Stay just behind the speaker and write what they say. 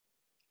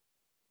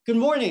Good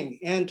morning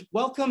and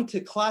welcome to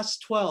class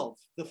 12,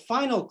 the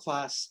final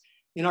class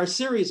in our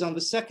series on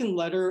the second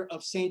letter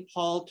of St.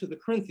 Paul to the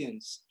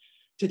Corinthians.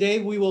 Today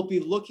we will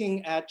be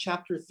looking at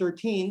chapter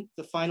 13,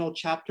 the final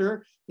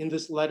chapter in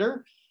this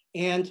letter,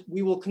 and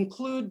we will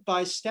conclude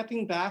by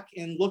stepping back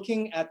and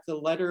looking at the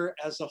letter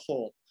as a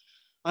whole.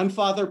 I'm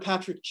Father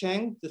Patrick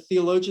Cheng, the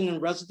theologian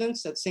in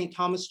residence at St.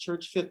 Thomas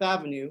Church, Fifth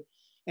Avenue,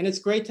 and it's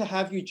great to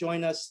have you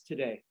join us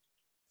today.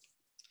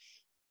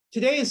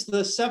 Today is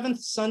the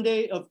seventh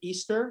Sunday of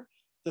Easter,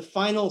 the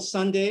final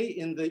Sunday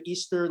in the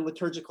Easter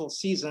liturgical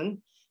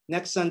season.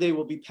 Next Sunday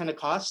will be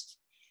Pentecost.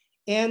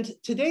 And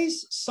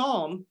today's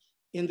psalm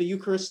in the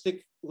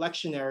Eucharistic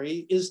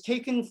lectionary is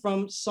taken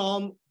from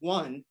Psalm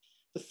 1,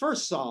 the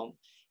first psalm.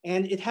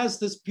 And it has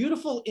this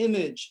beautiful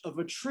image of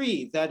a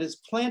tree that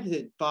is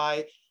planted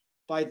by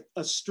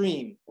a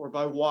stream or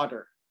by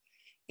water.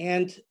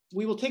 And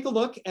we will take a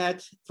look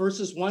at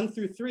verses 1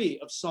 through 3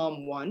 of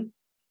Psalm 1.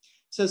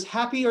 It says,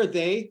 "Happy are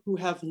they who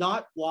have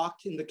not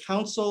walked in the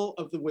counsel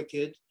of the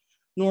wicked,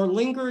 nor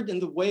lingered in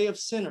the way of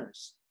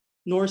sinners,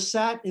 nor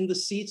sat in the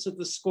seats of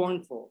the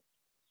scornful.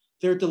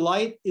 Their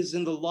delight is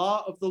in the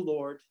law of the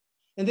Lord,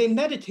 and they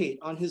meditate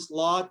on his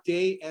law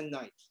day and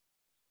night.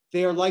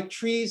 They are like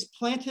trees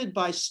planted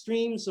by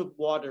streams of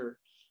water,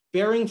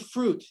 bearing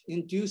fruit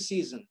in due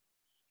season,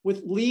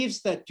 with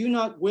leaves that do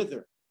not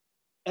wither.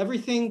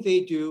 Everything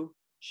they do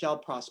shall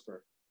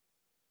prosper."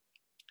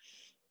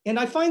 And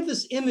I find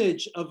this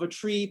image of a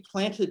tree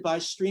planted by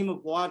a stream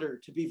of water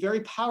to be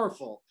very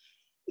powerful.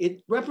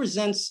 It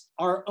represents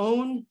our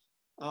own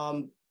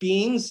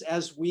beings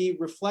as we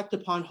reflect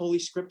upon Holy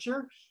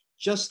Scripture,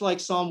 just like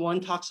Psalm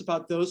 1 talks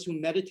about those who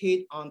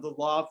meditate on the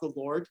law of the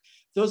Lord.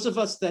 Those of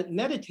us that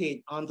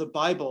meditate on the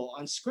Bible,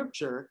 on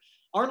Scripture,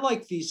 are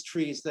like these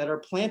trees that are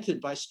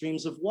planted by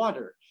streams of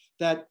water,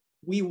 that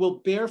we will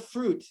bear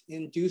fruit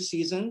in due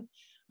season.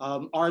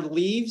 Our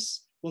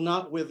leaves will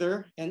not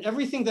wither, and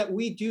everything that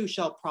we do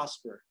shall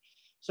prosper.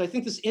 So I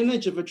think this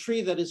image of a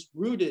tree that is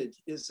rooted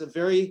is a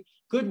very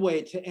good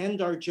way to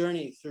end our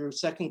journey through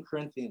 2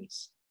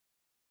 Corinthians.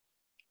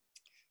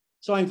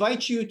 So I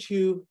invite you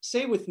to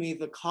say with me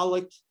the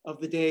collect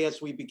of the day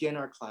as we begin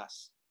our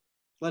class.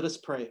 Let us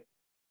pray.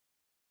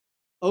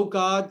 O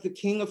God, the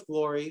King of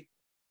glory,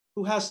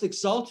 who hast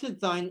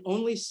exalted thine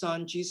only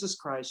Son, Jesus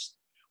Christ,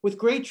 with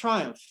great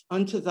triumph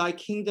unto thy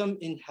kingdom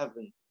in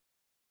heaven,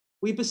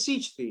 we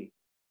beseech thee,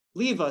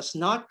 leave us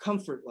not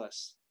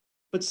comfortless,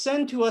 but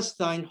send to us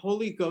thine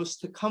Holy Ghost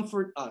to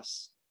comfort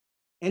us,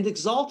 and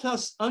exalt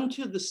us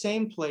unto the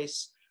same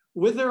place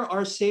whither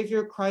our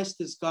Savior Christ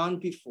is gone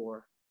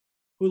before,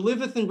 who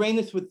liveth and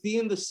reigneth with thee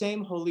in the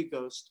same Holy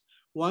Ghost,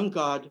 one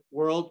God,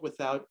 world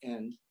without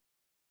end.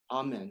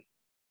 Amen.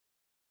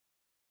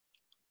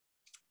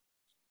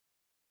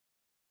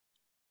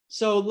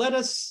 So let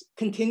us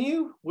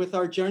continue with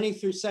our journey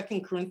through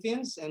 2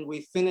 Corinthians, and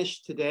we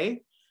finish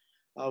today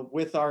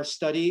with our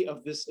study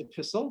of this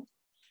epistle.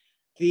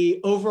 The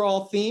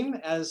overall theme,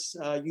 as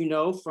you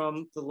know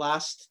from the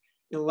last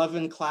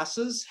 11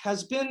 classes,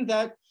 has been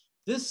that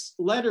this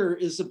letter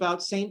is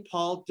about St.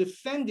 Paul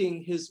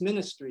defending his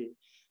ministry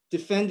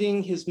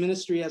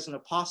as an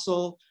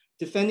apostle,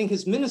 defending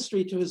his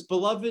ministry to his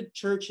beloved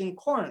church in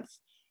Corinth.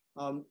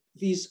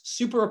 These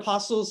super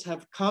apostles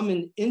have come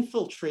and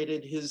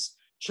infiltrated his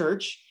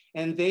church,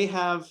 and they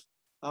have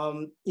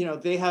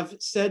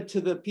said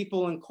to the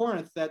people in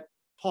Corinth that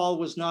Paul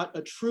was not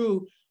a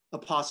true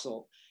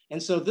apostle.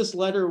 And so this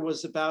letter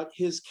was about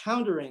his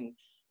countering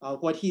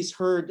what he's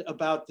heard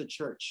about the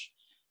church.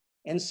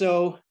 And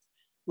so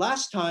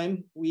last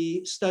time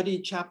we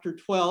studied chapter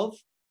 12,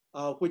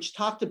 which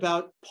talked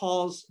about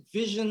Paul's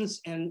visions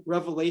and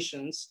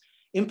revelations,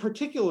 in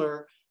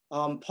particular,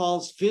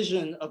 Paul's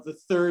vision of the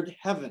third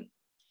heaven.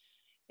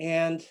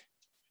 And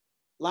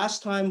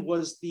last time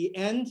was the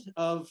end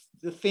of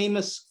the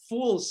famous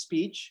fool's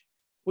speech,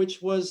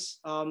 which was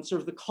sort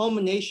of the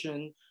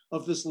culmination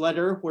of this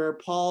letter where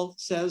Paul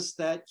says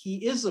that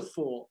he is a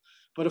fool,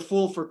 but a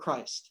fool for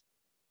Christ.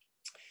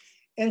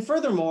 And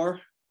furthermore,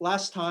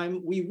 last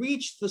time we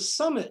reached the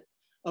summit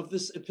of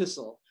this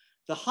epistle,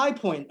 the high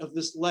point of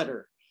this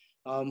letter,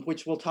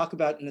 which we'll talk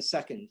about in a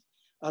second.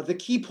 The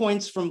key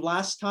points from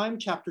last time,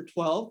 chapter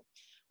 12,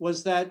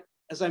 was that,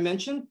 as I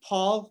mentioned,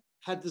 Paul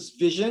had this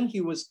vision.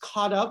 He was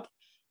caught up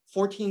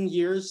 14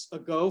 years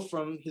ago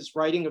from his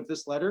writing of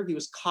this letter. He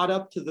was caught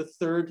up to the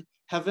third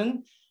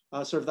heaven,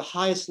 sort of the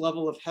highest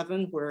level of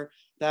heaven, where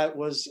that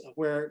was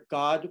where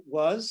God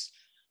was.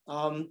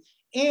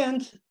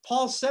 And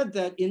Paul said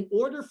that in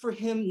order for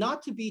him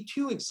not to be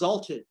too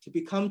exalted, to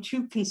become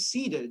too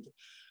conceited,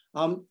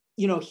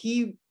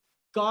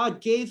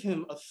 God gave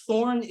him a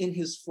thorn in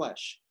his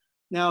flesh.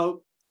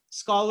 Now,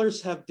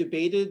 scholars have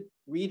debated,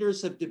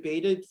 readers have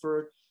debated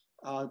for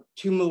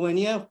 2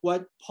 millennia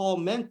what Paul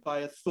meant by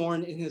a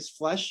thorn in his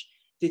flesh.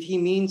 Did he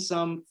mean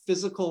some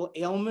physical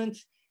ailment?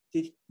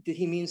 Did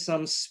he mean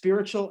some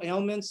spiritual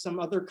ailment, some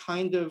other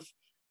kind of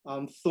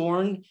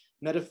thorn,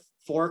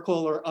 metaphorical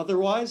or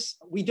otherwise?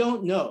 We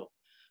don't know.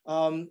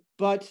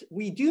 But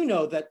we do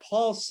know that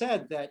Paul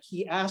said that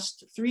he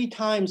asked 3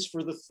 times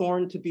for the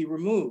thorn to be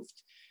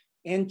removed,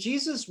 and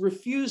Jesus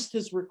refused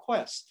his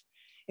request.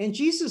 And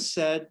Jesus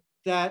said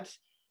that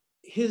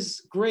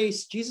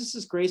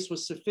Jesus's grace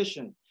was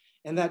sufficient,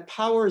 and that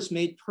power is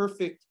made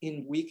perfect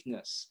in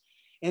weakness.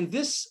 And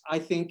this, I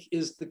think,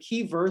 is the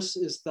key verse,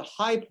 is the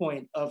high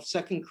point of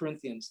 2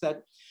 Corinthians,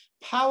 that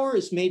power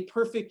is made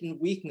perfect in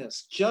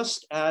weakness,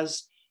 just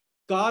as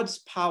God's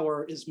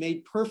power is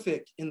made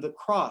perfect in the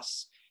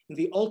cross, in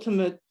the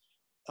ultimate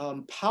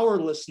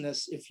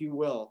powerlessness, if you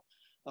will.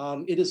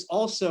 It is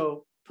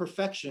also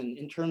perfection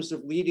in terms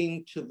of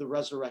leading to the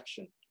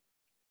resurrection.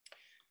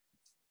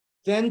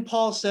 Then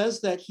Paul says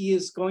that he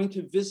is going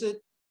to visit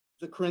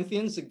the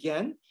Corinthians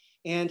again,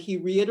 and he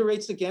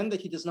reiterates again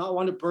that he does not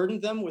want to burden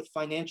them with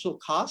financial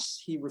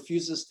costs. He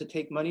refuses to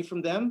take money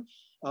from them,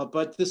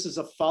 but this is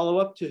a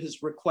follow-up to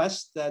his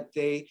request that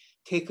they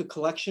take a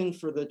collection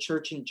for the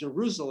church in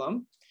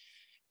Jerusalem.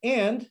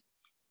 And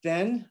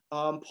then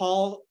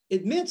Paul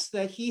admits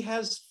that he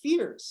has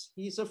fears.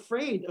 He's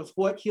afraid of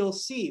what he'll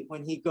see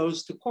when he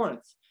goes to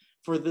Corinth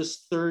for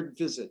this 3rd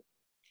visit.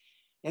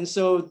 And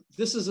so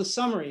this is a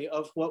summary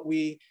of what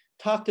we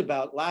talked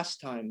about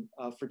last time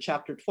for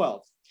chapter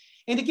 12.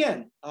 And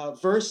again,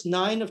 verse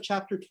 9 of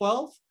chapter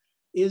 12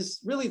 is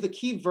really the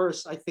key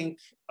verse, I think,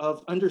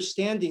 of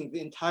understanding the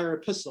entire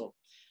epistle.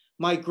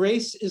 My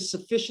grace is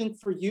sufficient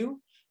for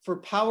you, for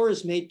power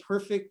is made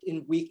perfect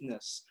in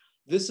weakness.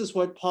 This is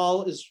what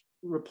Paul is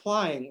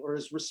replying or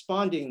is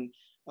responding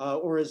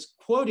or is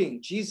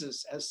quoting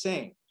Jesus as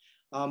saying,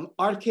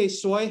 Arche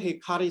soi he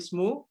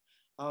charismu,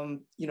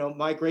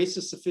 my grace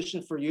is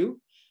sufficient for you.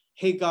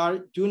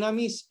 Hegar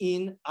dunamis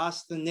in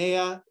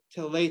asthenea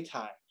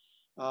teletai,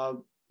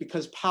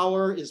 because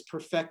power is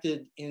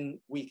perfected in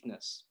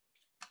weakness.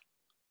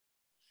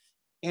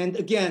 And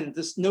again,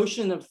 this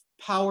notion of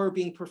power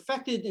being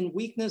perfected in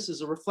weakness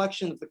is a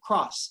reflection of the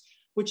cross,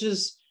 which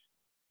is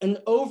an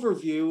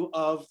overview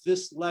of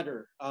this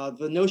letter.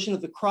 The notion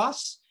of the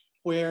cross,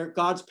 where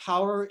God's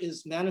power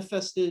is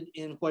manifested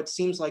in what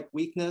seems like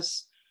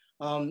weakness,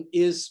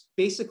 is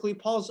basically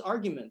Paul's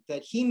argument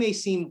that he may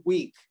seem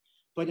weak,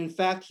 but in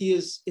fact, he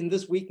is in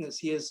this weakness,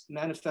 he is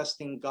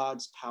manifesting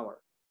God's power.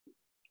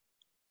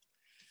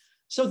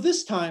 So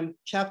this time,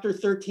 chapter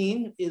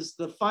 13 is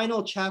the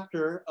final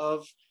chapter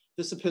of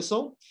this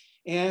epistle,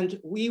 and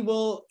we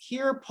will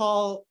hear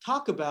Paul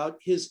talk about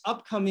his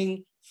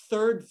upcoming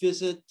 3rd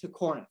visit to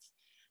Corinth.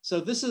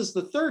 So this is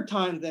the 3rd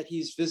time that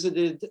he's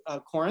visited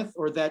Corinth,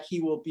 or that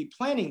he will be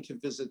planning to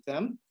visit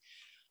them.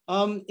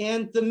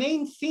 And the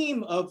main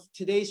theme of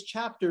today's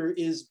chapter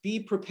is be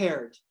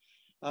prepared.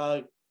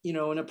 In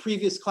a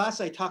previous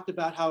class, I talked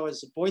about how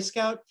as a Boy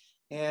Scout,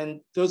 and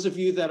those of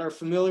you that are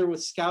familiar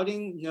with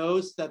scouting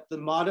knows that the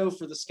motto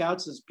for the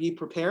Scouts is be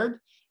prepared,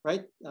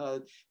 right?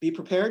 Be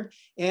prepared.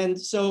 And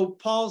so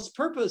Paul's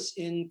purpose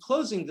in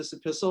closing this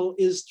epistle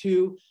is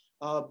to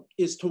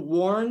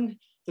warn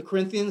the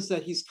Corinthians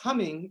that he's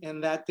coming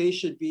and that they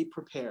should be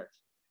prepared.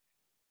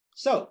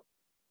 So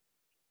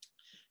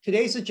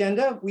today's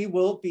agenda, we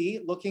will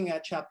be looking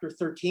at chapter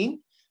 13,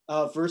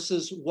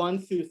 verses 1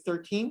 through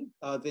 13.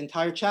 The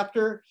entire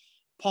chapter,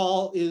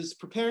 Paul is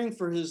preparing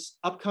for his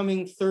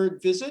upcoming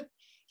 3rd visit.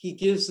 He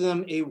gives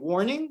them a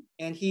warning,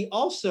 and he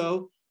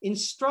also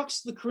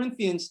instructs the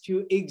Corinthians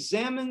to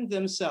examine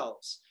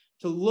themselves,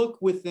 to look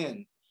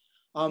within.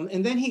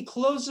 And then he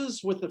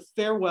closes with a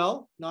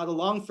farewell, not a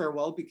long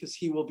farewell because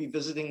he will be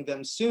visiting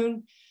them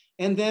soon,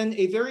 and then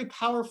a very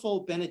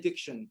powerful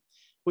benediction,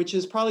 which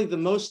is probably the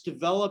most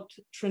developed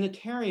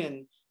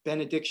Trinitarian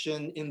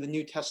benediction in the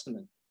New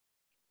Testament.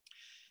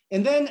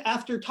 And then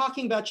after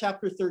talking about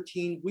chapter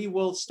 13, we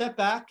will step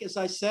back, as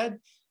I said,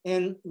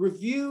 and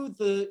review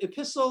the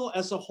epistle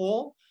as a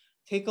whole,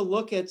 take a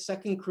look at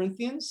 2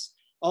 Corinthians,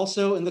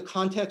 also in the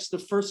context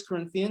of 1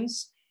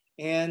 Corinthians,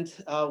 and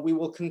we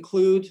will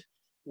conclude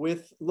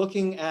with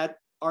looking at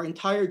our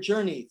entire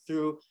journey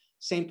through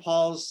St.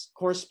 Paul's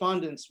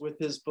correspondence with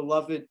his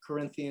beloved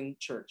Corinthian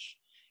church.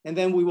 And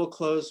then we will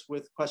close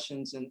with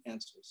questions and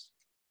answers.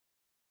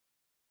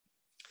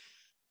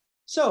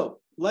 So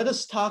let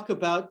us talk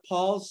about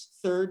Paul's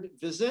 3rd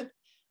visit.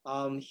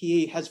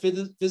 He has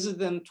visited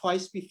them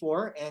twice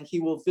before, and he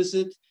will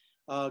visit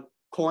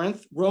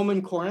Corinth,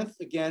 Roman Corinth.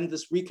 Again,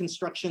 this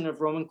reconstruction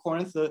of Roman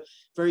Corinth, a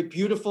very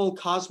beautiful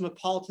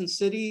cosmopolitan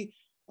city,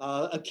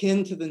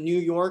 akin to the New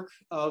York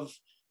of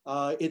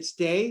its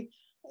day.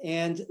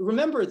 And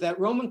remember that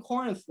Roman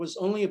Corinth was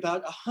only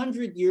about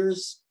 100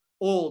 years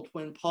old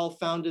when Paul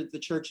founded the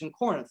church in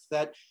Corinth.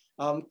 That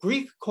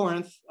Greek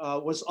Corinth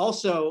was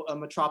also a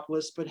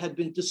metropolis, but had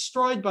been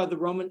destroyed by the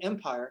Roman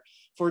Empire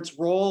for its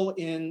role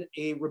in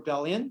a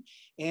rebellion.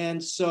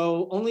 And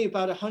so only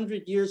about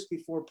 100 years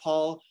before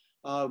Paul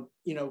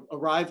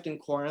arrived in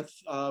Corinth,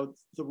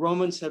 the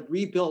Romans had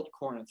rebuilt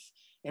Corinth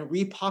and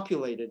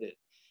repopulated it.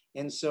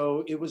 And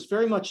so it was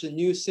very much a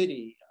new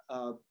city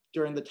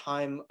during the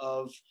time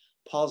of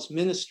Paul's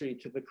ministry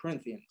to the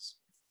Corinthians.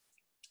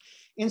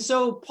 And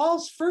so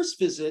Paul's first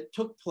visit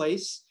took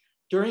place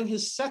during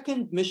his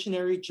 2nd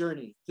missionary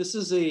journey. This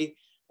is a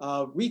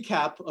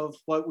recap of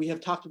what we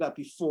have talked about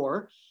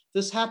before.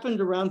 This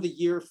happened around the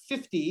year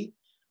 50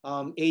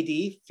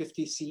 AD,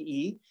 50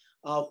 CE,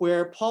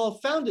 where Paul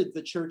founded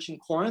the church in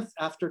Corinth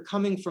after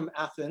coming from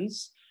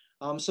Athens.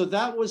 So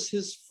that was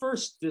his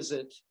first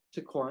visit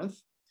to Corinth.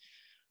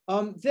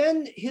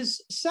 Then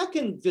his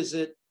second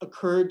visit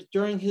occurred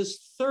during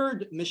his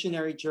third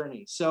missionary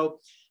journey. So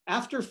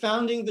after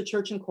founding the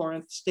church in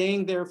Corinth,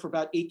 staying there for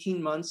about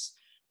 18 months,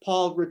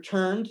 Paul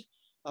returned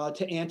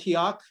to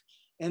Antioch,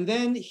 and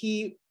then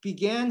he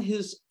began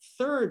his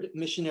third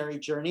missionary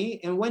journey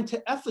and went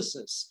to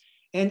Ephesus.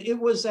 And it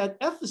was at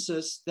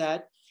Ephesus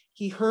that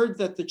he heard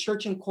that the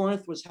church in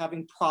Corinth was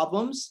having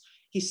problems.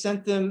 He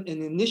sent them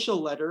an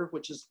initial letter,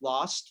 which is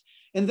lost.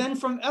 And then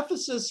from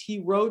Ephesus,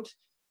 he wrote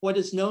what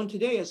is known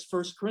today as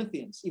 1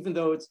 Corinthians. Even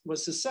though it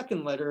was his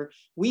second letter,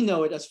 we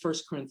know it as 1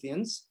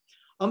 Corinthians.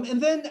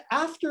 And then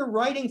after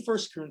writing 1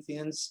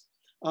 Corinthians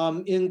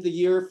in the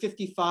year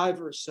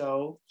 55 or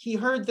so, he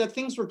heard that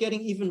things were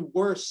getting even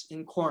worse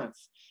in Corinth.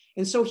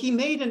 And so he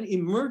made an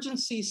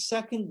emergency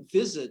second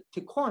visit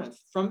to Corinth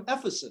from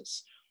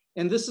Ephesus.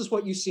 And this is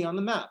what you see on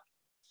the map.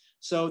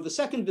 So the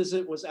second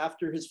visit was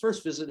after his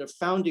first visit of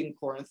founding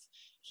Corinth.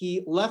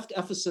 He left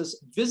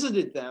Ephesus,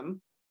 visited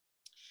them,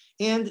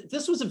 and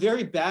this was a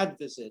very bad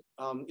visit.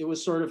 It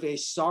was sort of a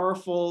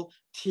sorrowful,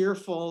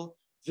 tearful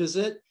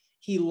visit.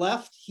 He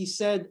left, he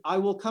said, I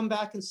will come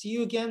back and see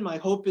you again. My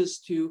hope is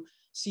to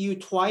see you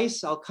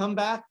twice. I'll come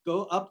back,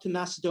 go up to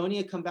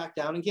Macedonia, come back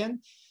down again.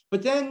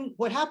 But then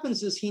what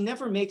happens is he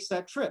never makes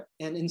that trip.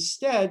 And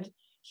instead,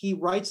 he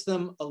writes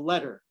them a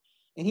letter.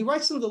 And he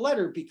writes them the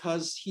letter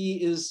because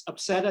he is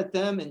upset at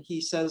them. And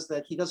he says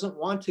that he doesn't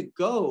want to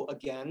go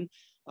again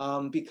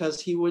because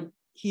he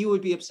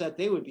would be upset,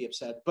 they would be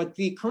upset. But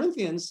the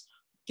Corinthians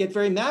get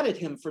very mad at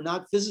him for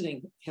not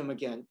visiting them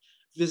again.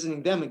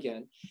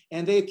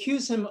 And they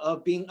accuse him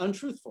of being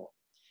untruthful.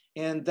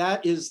 And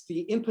that is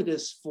the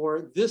impetus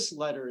for this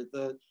letter,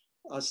 the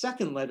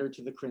second letter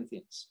to the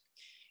Corinthians.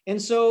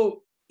 And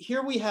so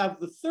here we have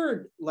the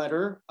third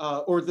letter,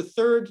 or the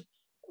third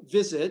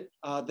visit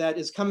that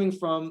is coming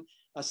from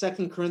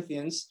 2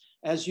 Corinthians.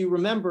 As you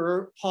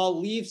remember, Paul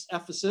leaves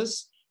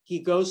Ephesus. He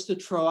goes to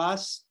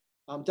Troas,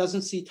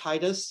 doesn't see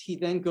Titus. He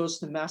then goes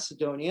to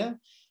Macedonia.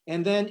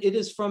 And then it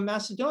is from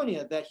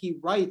Macedonia that he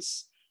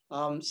writes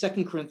 2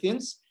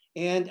 Corinthians.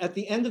 And at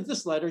the end of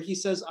this letter, he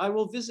says, I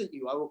will visit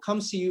you. I will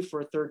come see you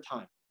for a third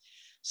time.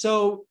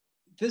 So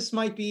this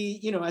might be,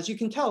 as you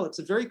can tell, it's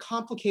a very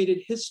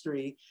complicated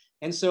history.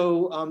 And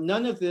so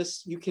none of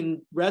this you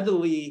can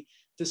readily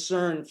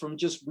discern from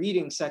just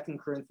reading 2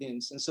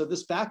 Corinthians. And so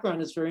this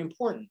background is very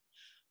important.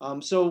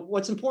 So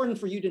what's important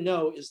for you to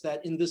know is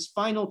that in this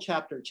final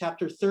chapter,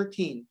 chapter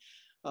 13,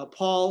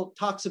 Paul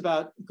talks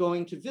about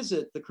going to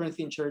visit the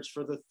Corinthian church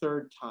for the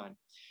third time.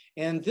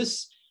 And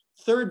this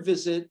third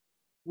visit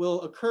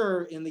will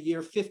occur in the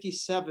year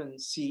 57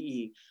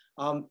 CE.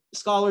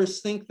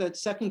 Scholars think that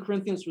 2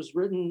 Corinthians was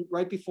written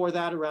right before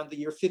that, around the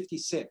year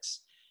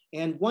 56.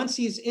 And once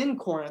he's in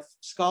Corinth,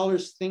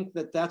 scholars think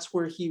that that's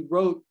where he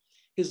wrote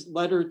his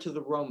letter to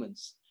the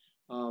Romans.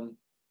 And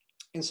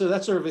so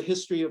that's sort of a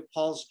history of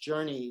Paul's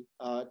journey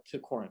to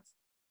Corinth.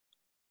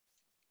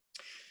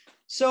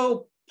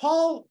 So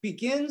Paul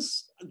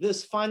begins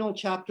this final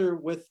chapter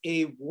with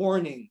a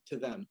warning to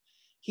them.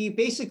 He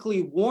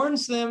basically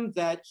warns them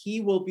that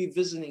he will be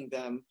visiting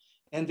them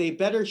and they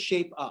better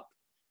shape up,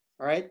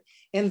 all right?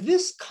 And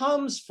this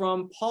comes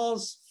from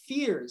Paul's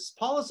fears.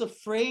 Paul is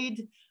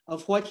afraid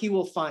of what he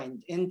will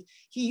find. And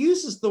he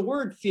uses the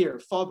word fear,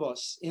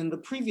 phobos, in the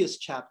previous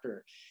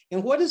chapter.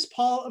 And what is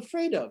Paul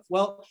afraid of?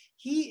 Well,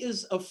 he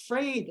is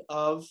afraid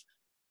of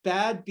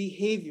bad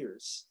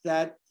behaviors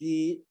that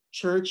the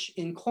church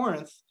in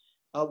Corinth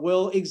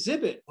will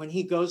exhibit when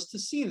he goes to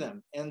see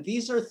them. And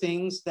these are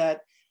things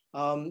that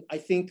I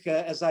think,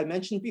 as I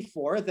mentioned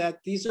before,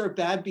 that these are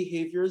bad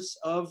behaviors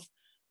of,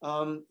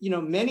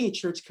 many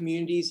church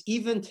communities,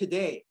 even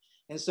today.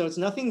 And so it's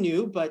nothing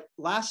new, but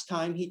last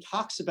time he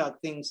talks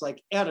about things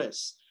like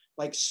eris,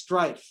 like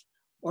strife,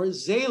 or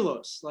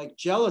zelos, like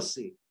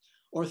jealousy,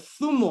 or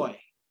thumoi,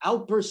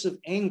 outbursts of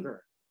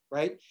anger,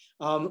 right?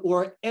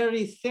 Or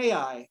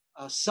erithei,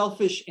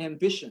 selfish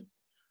ambition,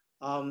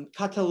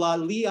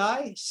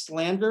 katalalii,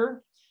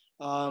 slander,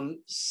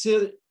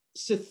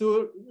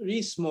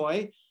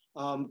 sithurismoi,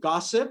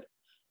 gossip,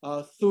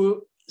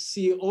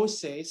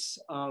 physioses,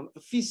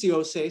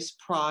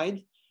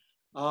 pride,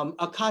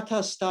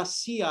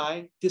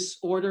 akatastasiai,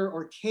 disorder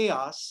or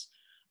chaos,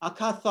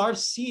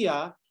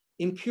 akatharsia,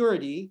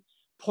 impurity,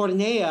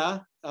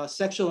 porneia,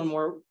 sexual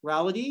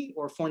immorality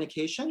or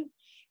fornication,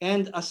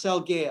 and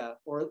aselgeia,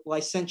 or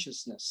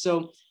licentiousness.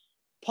 So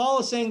Paul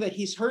is saying that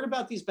he's heard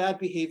about these bad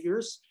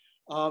behaviors.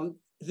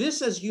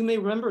 This, as you may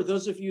remember,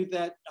 those of you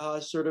that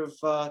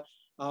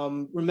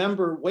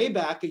remember way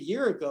back a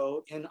year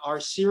ago in our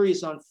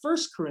series on 1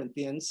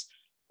 Corinthians,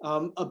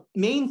 a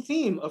main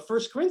theme of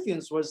 1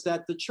 Corinthians was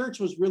that the church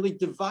was really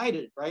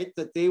divided, right?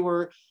 That they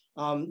were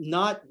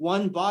not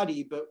one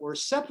body, but were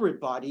separate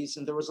bodies.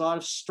 And there was a lot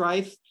of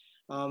strife.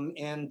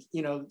 And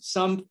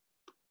some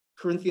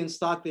Corinthians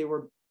thought they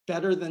were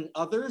better than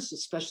others,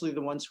 especially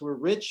the ones who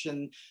were rich, and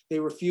they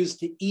refused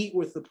to eat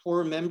with the poor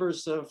members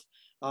of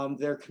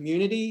their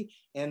community.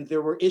 And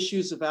there were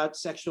issues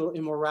about sexual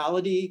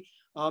immorality.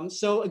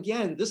 So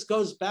again, this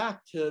goes back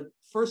to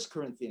 1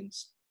 Corinthians.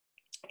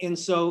 And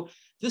so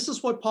this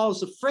is what Paul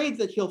is afraid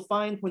that he'll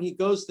find when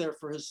he goes there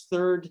for his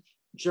third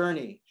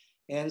journey.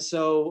 And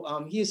so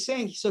he is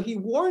saying, so he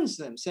warns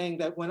them, saying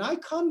that when I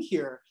come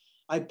here,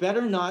 I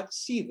better not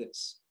see this.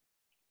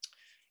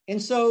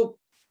 And so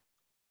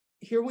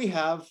here we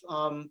have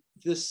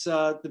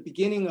the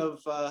beginning of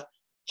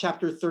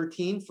chapter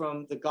 13 from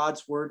the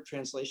God's Word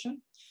translation.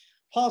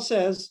 Paul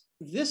says,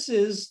 "This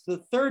is the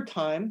third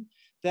time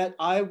that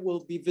I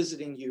will be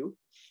visiting you.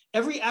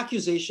 Every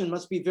accusation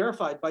must be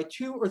verified by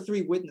 2 or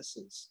 3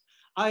 witnesses.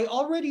 I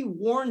already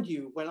warned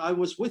you when I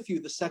was with you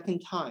the second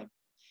time.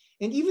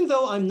 And even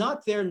though I'm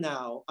not there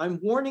now, I'm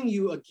warning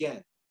you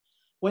again.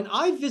 When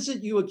I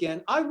visit you again,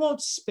 I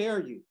won't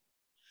spare you.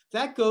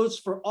 That goes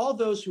for all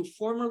those who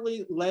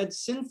formerly led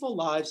sinful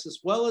lives as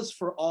well as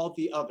for all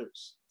the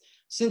others.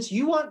 Since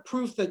you want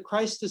proof that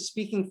Christ is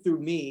speaking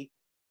through me,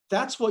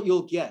 that's what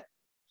you'll get.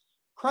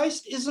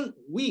 Christ isn't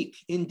weak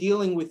in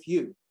dealing with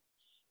you.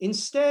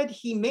 Instead,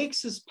 he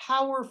makes his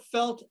power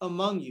felt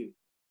among you.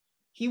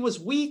 He was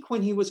weak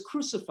when he was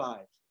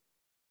crucified,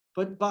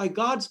 but by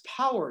God's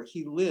power,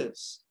 he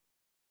lives.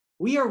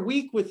 We are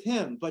weak with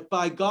him, but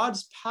by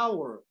God's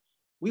power,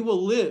 we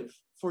will live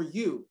for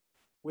you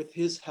with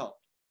his help."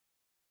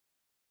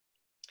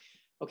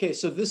 Okay,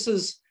 so this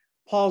is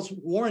Paul's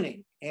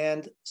warning.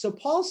 And so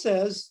Paul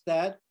says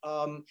that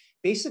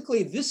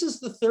basically this is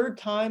the third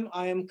time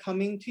I am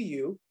coming to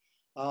you.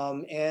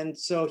 And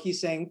so he's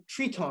saying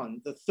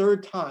triton, the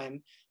third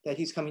time that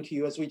he's coming to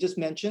you. As we just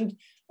mentioned,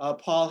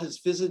 Paul has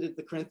visited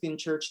the Corinthian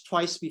church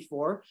twice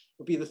before.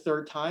 It'll be the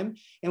third time.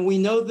 And we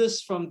know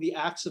this from the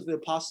Acts of the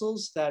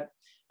Apostles that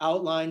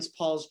outlines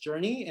Paul's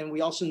journey. And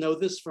we also know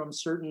this from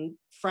certain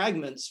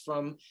fragments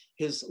from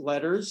his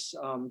letters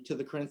to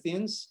the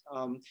Corinthians.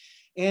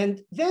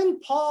 And then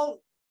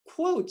Paul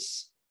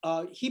quotes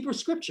Hebrew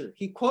scripture.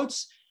 He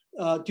quotes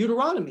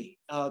Deuteronomy,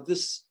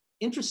 this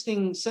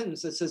interesting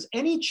sentence that says,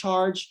 "Any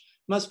charge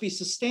must be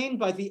sustained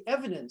by the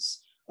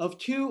evidence of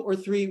 2 or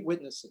 3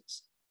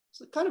 witnesses."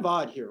 It's kind of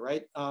odd here,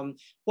 right?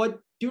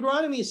 What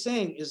Deuteronomy is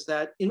saying is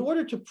that in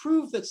order to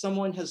prove that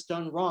someone has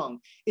done wrong,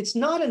 it's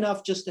not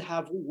enough just to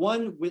have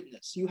 1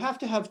 witness. You have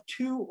to have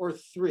 2 or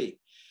 3.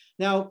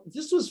 Now,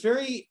 this was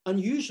very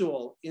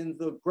unusual in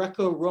the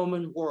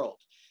Greco-Roman world.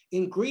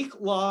 In Greek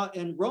law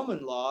and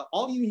Roman law,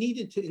 all you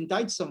needed to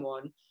indict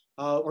someone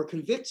or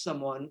convict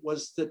someone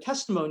was the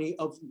testimony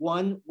of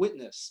 1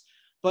 witness.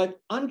 But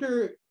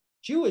under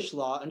Jewish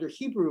law, under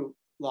Hebrew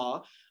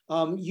law,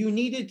 you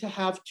needed to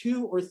have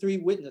 2 or 3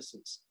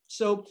 witnesses.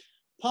 So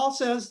Paul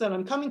says that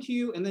I'm coming to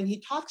you, and then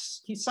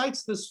he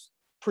cites this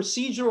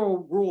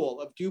procedural rule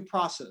of due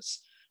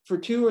process for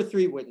 2 or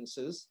 3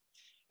 witnesses.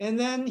 And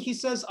then he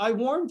says, I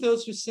warned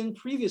those who sinned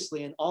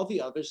previously and all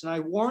the others, and I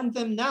warned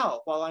them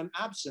now while I'm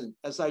absent,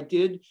 as I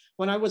did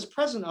when I was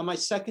present on my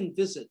second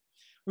visit.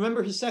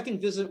 Remember, his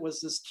second visit was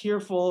this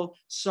tearful,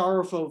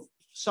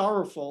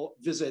 sorrowful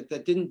visit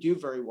that didn't do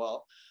very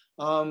well.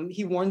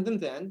 He warned them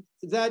then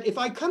that if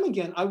I come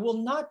again, I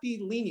will not be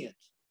lenient.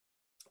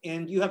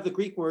 And you have the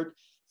Greek word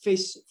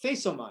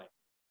phesomai,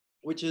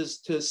 which is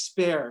to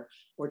spare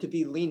or to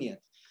be lenient.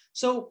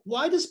 So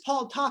why does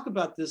Paul talk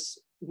about this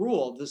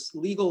rule, this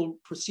legal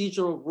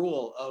procedural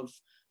rule of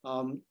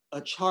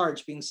a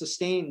charge being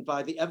sustained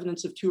by the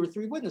evidence of 2 or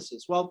 3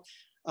 witnesses? Well,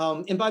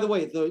 and by the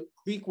way, the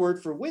Greek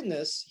word for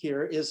witness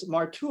here is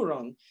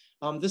marturon.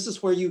 This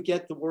is where you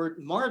get the word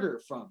martyr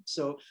from.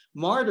 So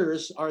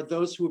martyrs are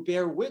those who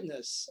bear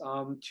witness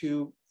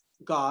to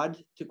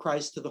God, to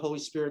Christ, to the Holy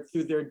Spirit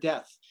through their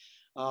death.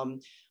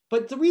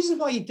 But the reason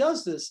why he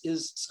does this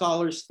is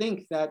scholars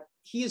think that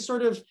he is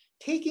sort of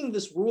taking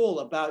this rule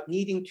about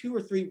needing 2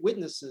 or 3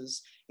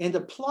 witnesses and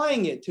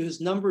applying it to his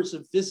numbers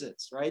of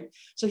visits, right?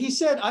 So he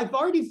said, I've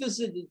already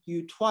visited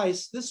you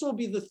twice. This will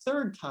be the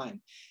 3rd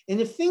time. And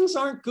if things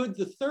aren't good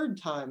the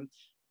 3rd time,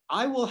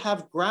 I will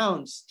have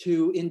grounds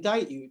to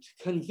indict you,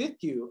 to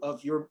convict you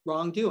of your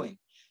wrongdoing.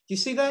 Do you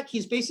see that?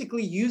 He's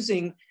basically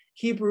using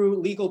Hebrew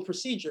legal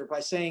procedure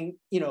by saying,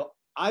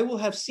 I will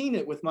have seen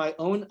it with my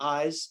own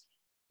eyes,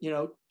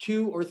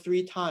 2 or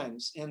 3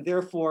 times, and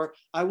therefore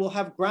I will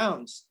have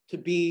grounds to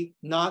be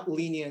not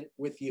lenient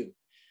with you.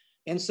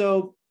 And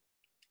so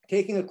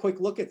taking a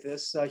quick look at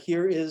this,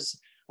 here is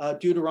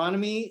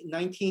Deuteronomy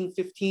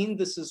 19:15.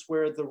 This is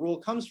where the rule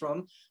comes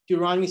from.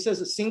 Deuteronomy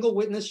says, a single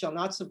witness shall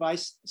not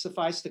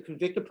suffice to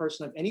convict a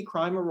person of any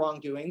crime or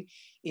wrongdoing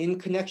in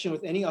connection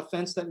with any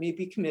offense that may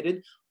be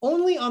committed.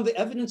 Only on the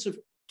evidence of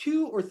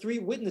 2 or 3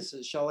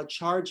 witnesses shall a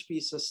charge be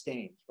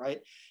sustained,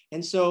 right?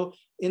 And so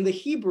in the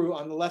Hebrew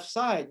on the left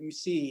side, you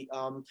see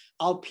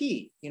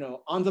alpi,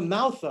 on the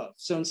mouth of.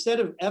 So instead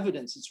of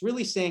evidence, it's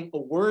really saying a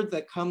word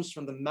that comes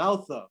from the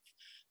mouth of.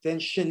 Then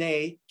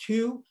shenei,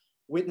 2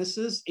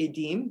 witnesses,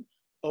 edim,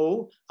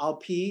 o,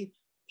 alpi,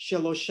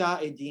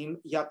 shelosha edim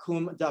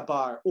yakum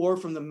dabar, or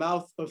from the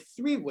mouth of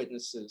 3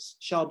 witnesses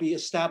shall be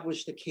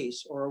established a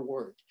case or a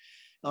word.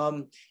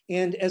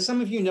 And as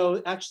some of you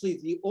know, actually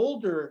the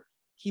older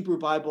Hebrew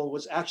Bible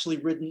was actually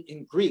written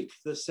in Greek,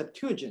 the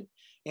Septuagint.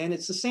 And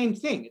it's the same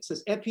thing. It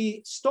says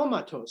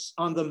epistomatos,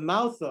 on the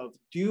mouth of,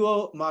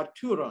 duo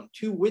marturon,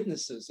 2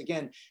 witnesses.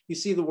 Again, you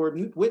see the word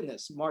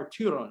witness,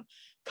 marturon.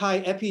 Kai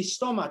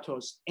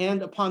epistomatos,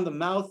 and upon the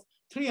mouth,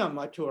 triam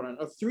marturon,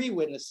 of 3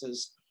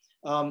 witnesses.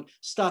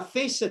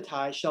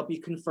 Staphesetai shall be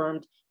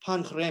confirmed,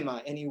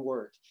 panchrema, any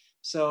word.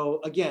 So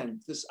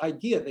again, this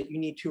idea that you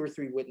need 2 or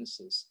 3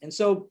 witnesses. And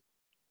so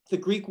the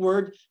Greek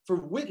word for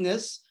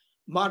witness,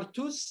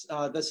 martus,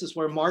 this is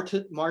where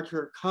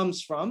martyr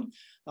comes from,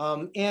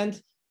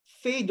 and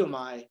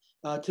phaedomai,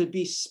 to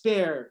be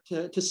spare,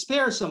 to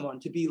spare someone,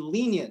 to be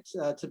lenient,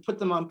 to put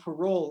them on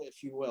parole,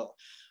 if you will.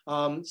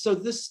 So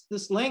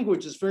this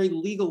language is very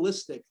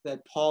legalistic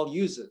that Paul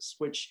uses,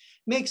 which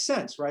makes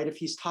sense, right? If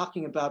he's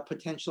talking about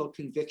potential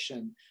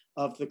conviction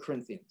of the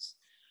Corinthians.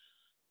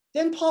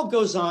 Then Paul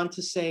goes on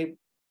to say,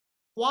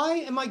 why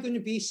am I going to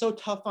be so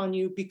tough on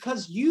you?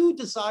 Because you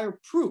desire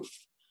proof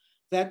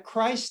that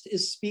Christ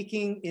is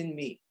speaking in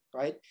me,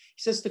 right?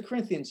 He says to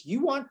Corinthians,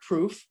 you want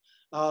proof,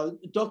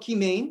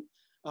 dokimein,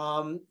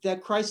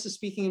 that Christ is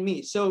speaking in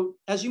me. So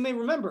as you may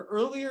remember,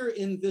 earlier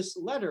in this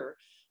letter,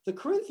 the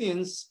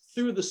Corinthians,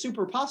 through the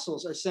super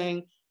apostles, are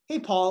saying, hey,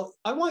 Paul,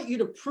 I want you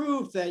to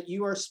prove that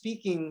you are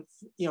speaking,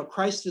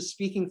 Christ is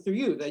speaking through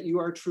you, that you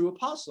are a true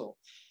apostle.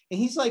 And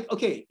he's like,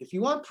 okay, if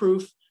you want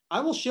proof, I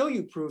will show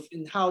you proof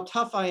in how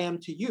tough I am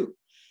to you.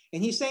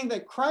 And he's saying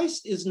that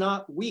Christ is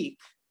not weak,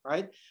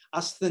 right?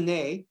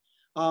 Asthene,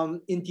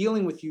 in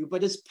dealing with you,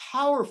 but is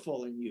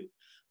powerful in you.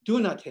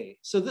 Dunate.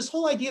 So this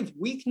whole idea of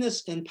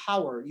weakness and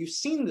power, you've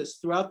seen this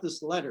throughout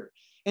this letter.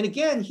 And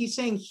again, he's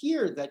saying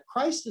here that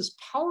Christ is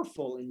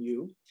powerful in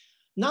you,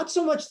 not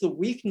so much the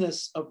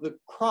weakness of the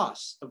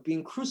cross, of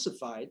being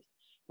crucified,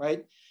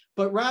 right?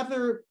 But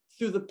rather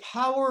through the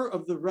power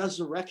of the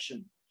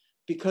resurrection,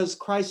 because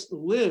Christ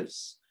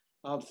lives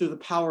through the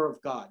power of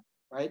God,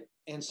 right?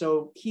 And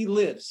so he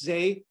lives,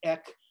 ze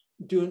ek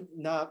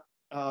dunameos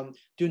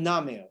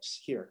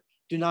here,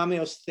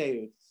 dunameos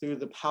theou, through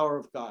the power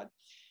of God.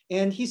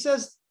 And he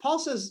says, Paul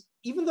says,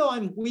 even though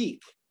I'm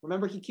weak,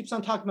 remember he keeps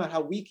on talking about how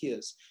weak he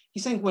is.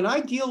 He's saying, when I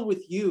deal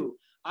with you,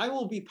 I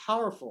will be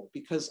powerful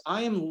because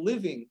I am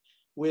living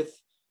with,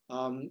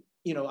 I'm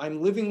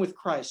living with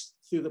Christ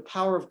through the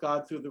power of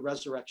God, through the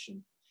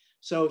resurrection.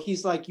 So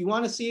he's like, you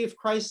want to see if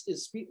Christ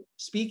is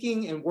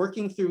speaking and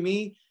working through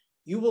me?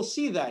 You will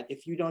see that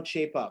if you don't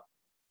shape up.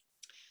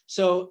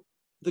 So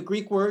the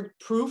Greek word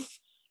proof,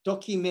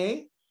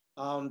 dokime,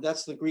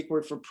 that's the Greek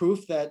word for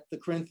proof, that the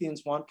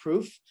Corinthians want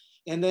proof.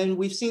 And then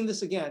we've seen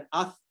this again,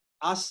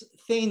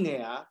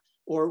 asthenia,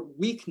 or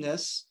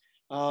weakness,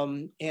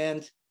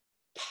 and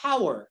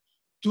power,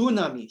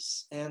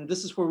 dunamis. And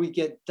this is where we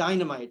get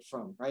dynamite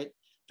from, right?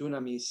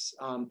 Dunamis,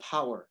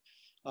 power.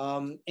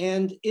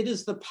 And it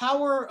is the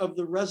power of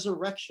the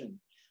resurrection,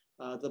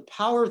 the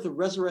power of the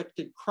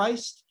resurrected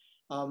Christ,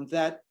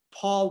 that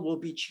Paul will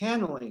be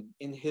channeling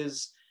in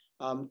his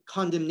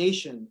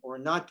condemnation, or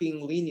not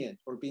being lenient,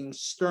 or being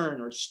stern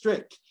or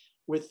strict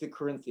with the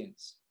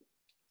Corinthians.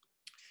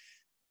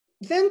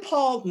 Then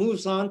Paul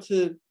moves on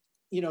to,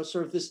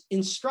 sort of this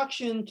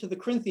instruction to the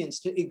Corinthians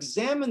to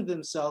examine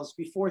themselves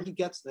before he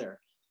gets there,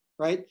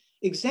 right?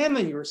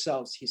 Examine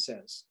yourselves, he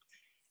says.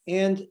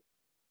 And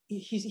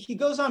he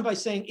goes on by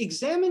saying,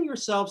 examine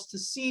yourselves to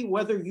see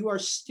whether you are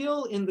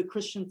still in the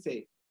Christian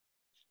faith.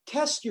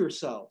 Test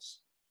yourselves.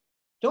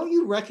 Don't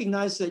you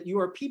recognize that you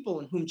are people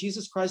in whom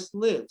Jesus Christ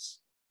lives?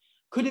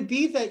 Could it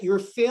be that you're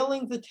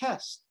failing the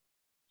test?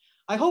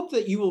 I hope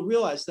that you will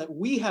realize that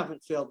we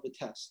haven't failed the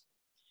test.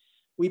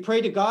 We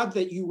pray to God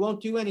that you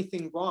won't do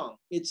anything wrong.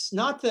 It's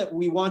not that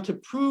we want to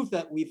prove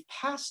that we've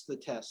passed the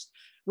test.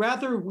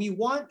 Rather, we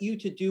want you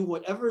to do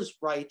whatever is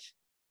right,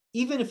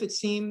 even if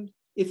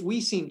we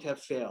seem to have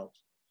failed.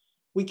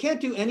 We can't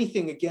do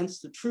anything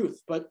against the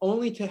truth, but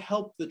only to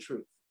help the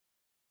truth.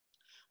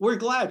 We're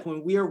glad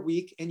when we are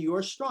weak and you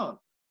are strong.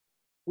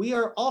 We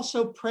are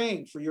also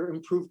praying for your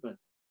improvement.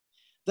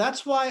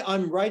 That's why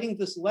I'm writing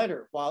this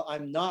letter while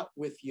I'm not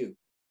with you.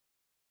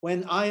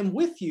 When I am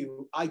with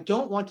you, I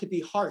don't want to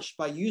be harsh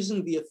by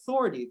using the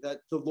authority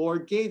that the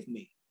Lord gave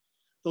me.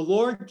 The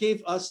Lord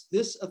gave us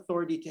this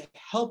authority to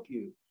help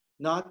you,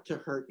 not to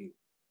hurt you.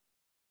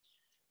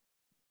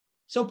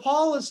 So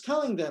Paul is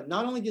telling them,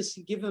 not only does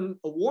he give them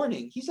a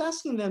warning, he's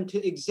asking them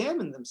to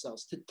examine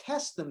themselves, to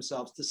test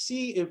themselves, to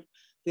see if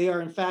they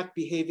are in fact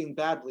behaving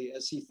badly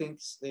as he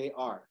thinks they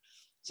are.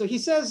 So he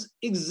says,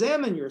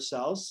 examine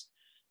yourselves,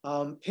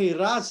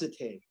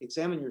 perazite,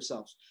 examine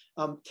yourselves.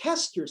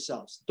 Test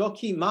yourselves,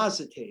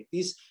 dokimazite.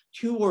 These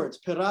 2 words,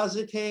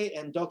 perazite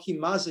and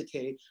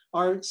dokimazite,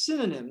 are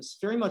synonyms,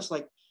 very much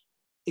like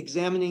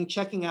examining,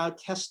 checking out,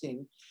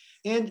 testing.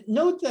 And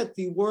note that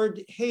the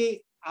word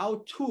he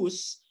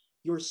autus,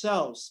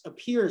 yourselves,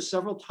 appears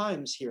several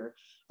times here.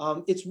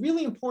 It's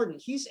really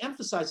important. He's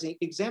emphasizing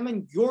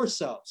examine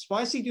yourselves.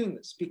 Why is he doing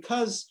this?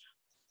 Because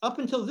up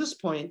until this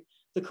point,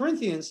 the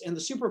Corinthians and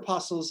the super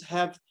apostles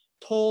have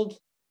told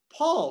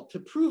Paul to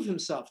prove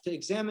himself, to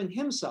examine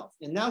himself.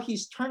 And now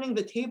he's turning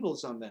the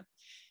tables on them.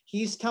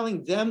 He's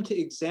telling them to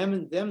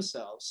examine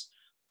themselves.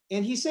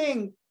 And he's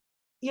saying,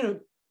 do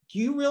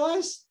you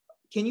realize,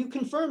 can you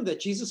confirm that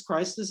Jesus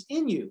Christ is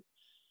in you?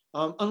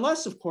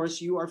 Unless, of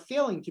course, you are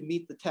failing to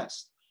meet the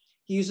test.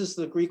 He uses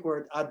the Greek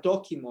word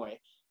adokimoi,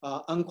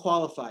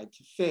 unqualified,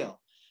 to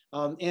fail.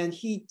 And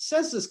he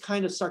says this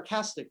kind of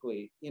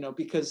sarcastically,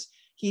 because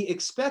he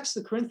expects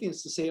the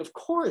Corinthians to say, of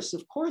course,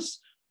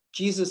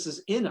 Jesus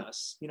is in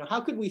us.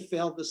 How could we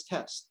fail this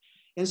test?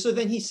 And so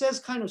then he says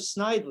kind of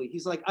snidely,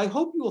 he's like, I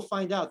hope you will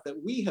find out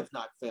that we have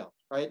not failed,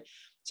 right?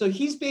 So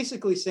he's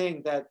basically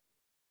saying that,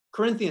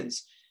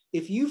 Corinthians,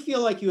 if you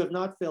feel like you have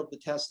not failed the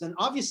test, then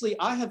obviously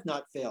I have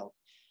not failed,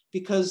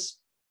 because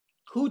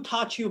who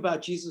taught you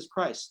about Jesus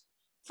Christ?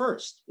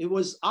 First, it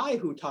was I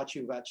who taught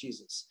you about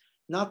Jesus,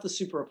 not the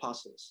super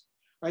apostles,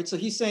 right? So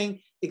he's saying,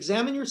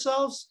 examine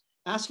yourselves,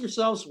 ask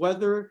yourselves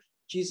whether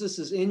Jesus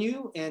is in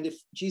you. And if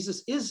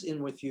Jesus is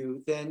in with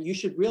you, then you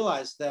should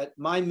realize that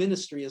my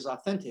ministry is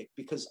authentic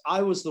because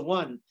I was the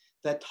one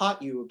that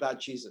taught you about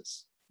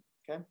Jesus,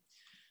 okay?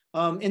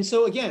 And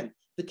so again,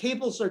 the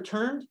tables are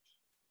turned.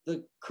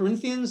 The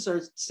Corinthians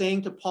are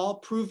saying to Paul,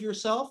 prove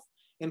yourself.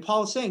 And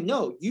Paul is saying,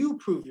 no, you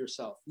prove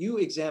yourself. You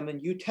examine,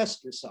 you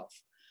test yourself.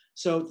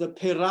 So the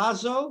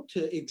perazo,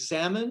 to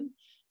examine,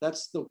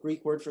 that's the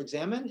Greek word for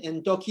examine.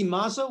 And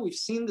dokimazo, we've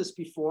seen this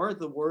before,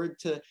 the word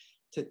to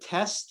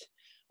test.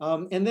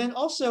 And then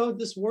also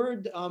this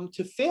word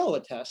to fail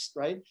a test,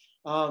 right?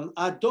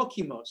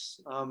 Adokimos,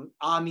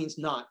 a means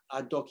not,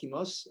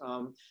 adokimos.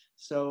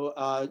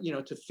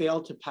 To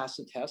fail to pass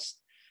a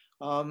test.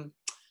 And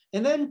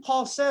then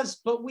Paul says,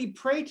 but we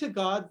pray to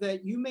God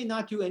that you may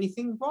not do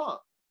anything wrong.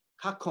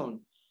 Kakon,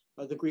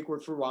 the Greek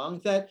word for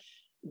wrong, that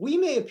we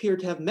may appear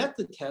to have met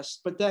the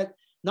test, but that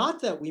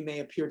not that we may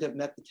appear to have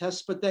met the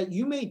test, but that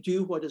you may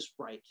do what is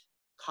right.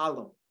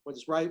 Kalon, what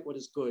is right, what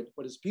is good,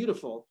 what is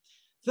beautiful,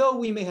 though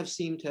we may have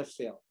seemed to have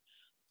failed.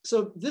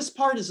 So this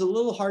part is a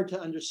little hard to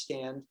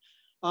understand.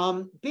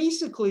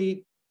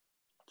 Basically,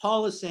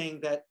 Paul is saying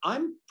that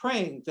I'm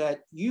praying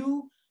that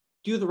you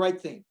do the right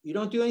thing. You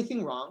don't do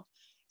anything wrong.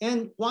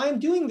 And why I'm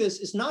doing this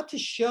is not to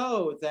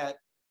show that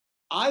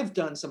I've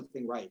done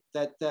something right,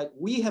 that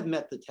we have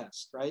met the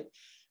test, right?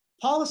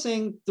 Paul is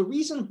saying the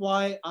reason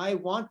why I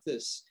want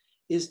this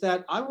is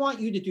that I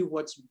want you to do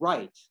what's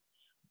right.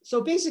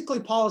 So basically,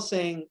 Paul is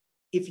saying,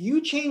 if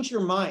you change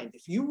your mind,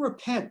 if you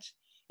repent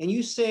and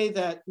you say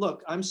that,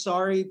 look, I'm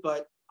sorry,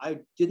 but I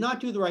did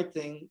not do the right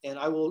thing and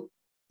I will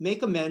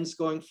make amends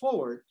going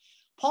forward,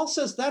 Paul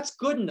says that's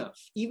good enough,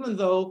 even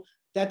though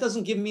that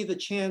doesn't give me the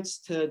chance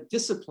to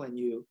discipline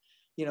you.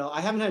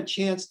 I haven't had a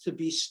chance to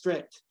be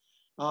strict,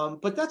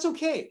 but that's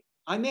okay.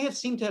 I may have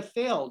seemed to have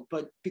failed,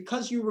 but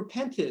because you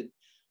repented,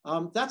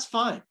 that's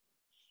fine.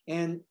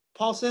 And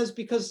Paul says,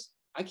 because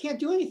I can't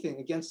do anything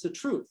against the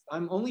truth.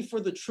 I'm only for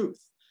the truth,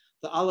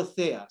 the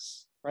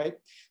aletheas, right?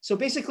 So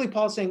basically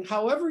Paul's saying,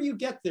 however you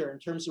get there in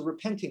terms of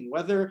repenting,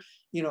 whether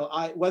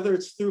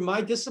it's through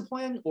my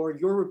discipline or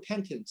your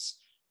repentance,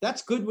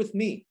 that's good with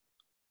me.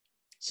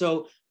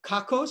 So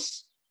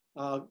kakos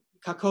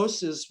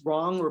is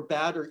wrong or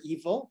bad or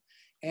evil.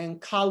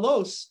 And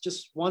kalos,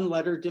 just one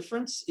letter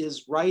difference,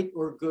 is right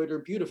or good or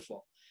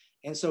beautiful.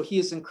 And so he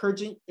is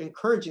encouraging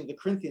the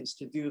Corinthians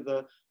to do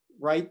the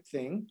right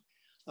thing.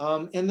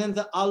 And then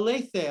the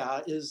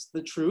aletheia is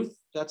the truth.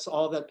 That's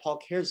all that Paul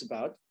cares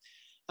about.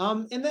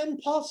 And then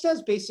Paul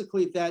says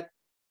basically that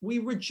we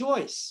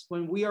rejoice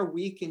when we are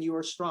weak and you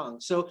are strong.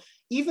 So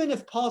even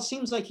if Paul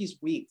seems like he's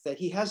weak, that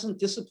he hasn't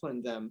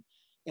disciplined them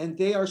and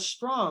they are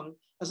strong,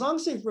 as long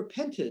as they've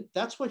repented,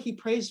 that's what he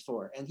prays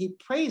for. And he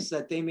prays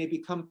that they may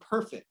become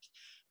perfect.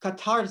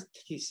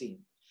 Katartisin.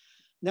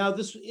 Now,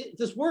 this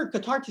word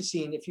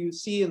katartisin, if you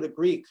see in the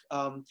Greek,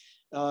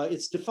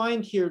 it's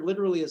defined here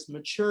literally as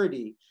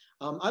maturity.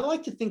 I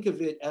like to think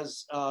of it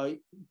as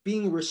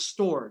being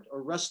restored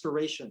or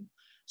restoration,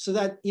 so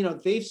that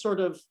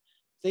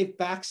they've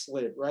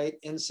backslid, right?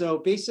 And so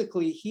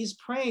basically, he's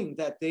praying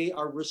that they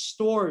are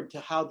restored to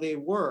how they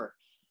were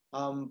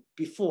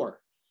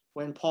before,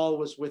 when Paul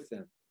was with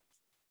them.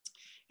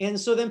 And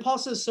so then Paul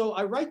says, so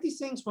I write these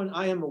things when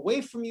I am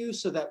away from you,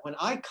 so that when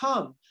I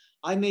come,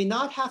 I may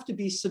not have to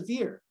be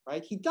severe,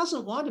 right? He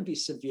doesn't want to be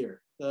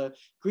severe. The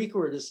Greek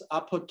word is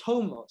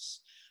apotomos.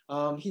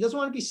 He doesn't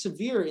want to be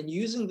severe in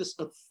using this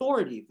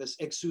authority, this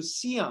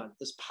exousian,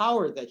 this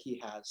power that he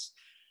has.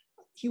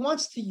 He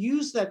wants to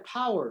use that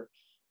power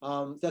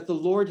that the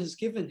Lord has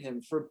given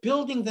him for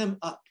building them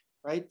up,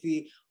 right?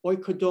 The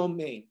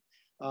oikodomein,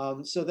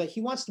 so that he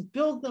wants to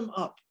build them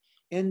up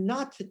and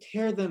not to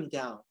tear them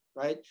down,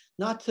 right?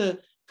 Not to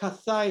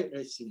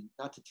kathairesin,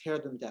 not to tear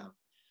them down.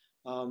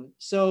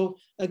 So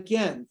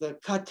again, the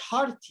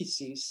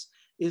katartisis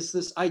is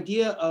this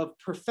idea of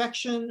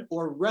perfection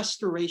or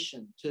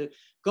restoration, to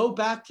go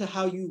back to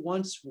how you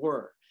once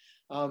were.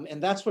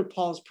 And that's what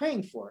Paul is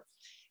praying for.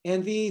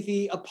 And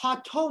the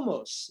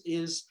apatomos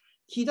is,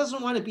 he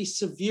doesn't want to be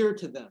severe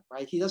to them,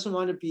 right? He doesn't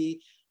want to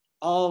be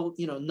all,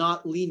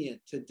 not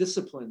lenient to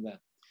discipline them.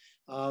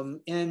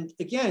 And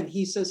again,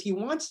 he says he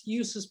wants to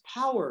use his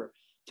power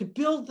to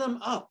build them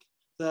up,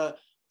 the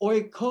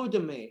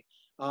oikodome.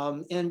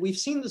 And we've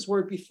seen this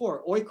word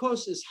before.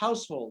 Oikos is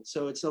household.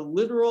 So it's a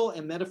literal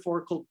and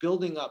metaphorical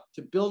building up,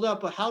 to build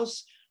up a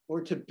house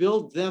or to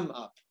build them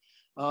up.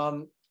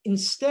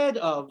 Instead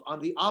of, on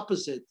the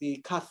opposite, the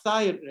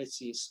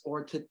kathairesis,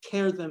 or to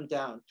tear them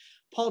down.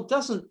 Paul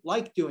doesn't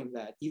like doing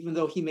that, even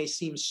though he may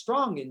seem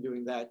strong in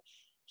doing that.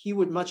 He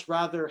would much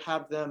rather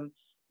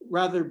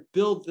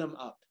build them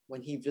up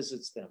when he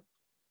visits them.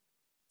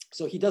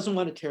 So he doesn't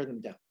want to tear them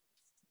down.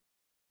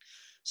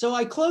 So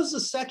I close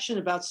this section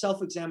about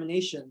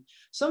self-examination.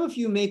 Some of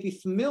you may be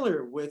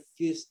familiar with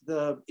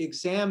the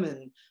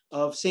examen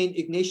of St.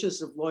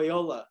 Ignatius of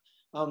Loyola.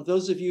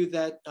 Those of you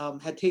that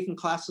had taken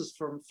classes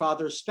from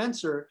Father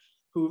Spencer,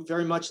 who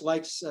very much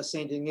likes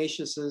St.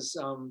 Ignatius's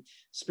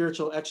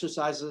spiritual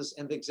exercises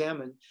and the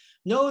examen,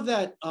 know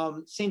that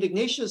St.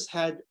 Ignatius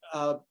had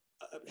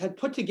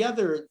put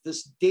together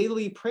this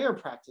daily prayer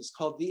practice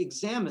called the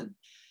examen.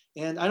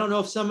 And I don't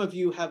know if some of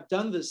you have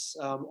done this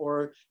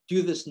or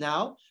do this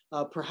now.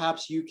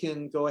 Perhaps you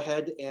can go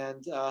ahead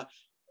and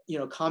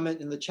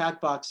comment in the chat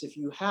box if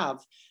you have.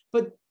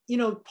 But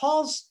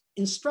Paul's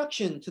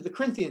instruction to the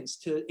Corinthians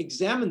to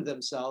examine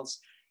themselves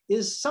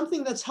is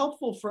something that's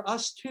helpful for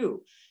us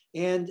too.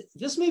 And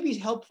this may be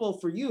helpful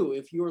for you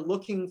if you're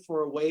looking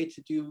for a way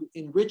to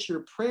enrich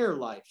your prayer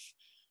life.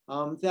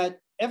 That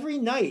every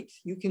night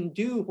you can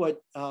do what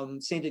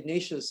St.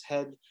 Ignatius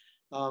had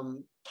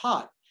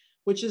taught,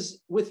 which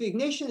is with the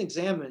Ignatian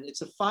examen,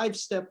 it's a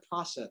 5-step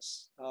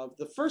process.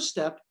 The first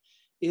step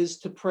is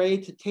to pray,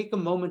 to take a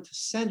moment to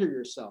center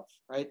yourself,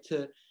 right?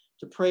 To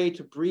pray,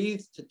 to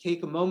breathe, to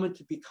take a moment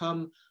to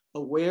become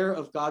aware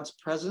of God's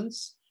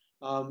presence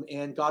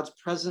and God's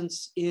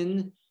presence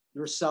in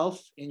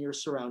yourself, in your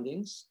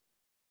surroundings.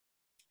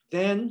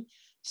 Then,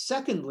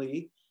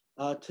 secondly,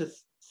 to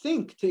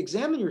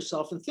examine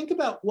yourself and think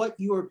about what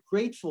you are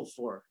grateful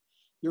for,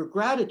 your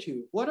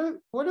gratitude. What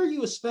are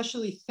you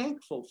especially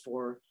thankful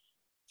for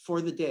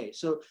the day?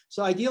 So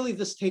ideally,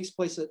 this takes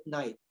place at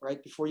night,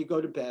 right? Before you go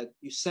to bed,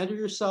 you center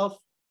yourself,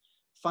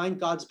 find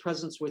God's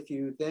presence with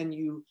you. Then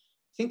you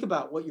think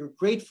about what you're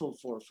grateful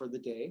for the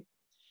day.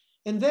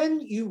 And then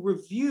you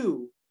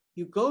review,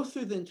 you go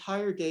through the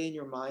entire day in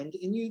your mind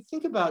and you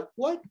think about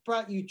what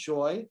brought you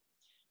joy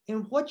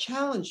and what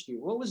challenged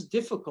you, what was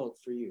difficult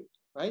for you,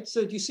 right?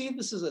 So do you see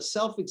this is a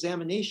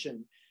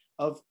self-examination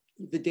of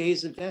the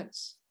day's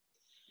events?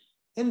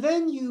 And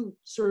then you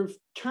sort of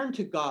turn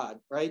to God,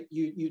 right?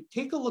 You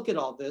take a look at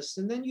all this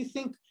and then you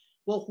think,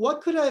 well,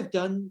 what could I have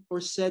done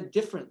or said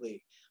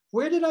differently?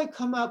 Where did I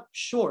come up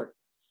short?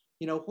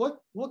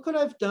 What could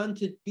I have done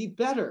to be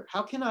better?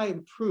 How can I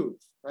improve,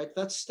 right?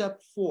 That's step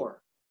 4.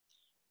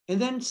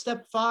 And then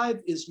step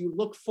 5 is you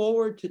look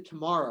forward to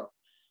tomorrow.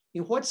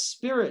 In what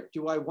spirit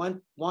do I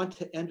want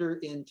to enter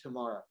in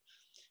tomorrow?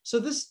 So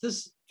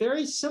this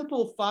very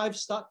simple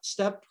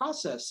 5-step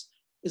process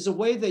is a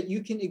way that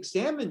you can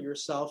examine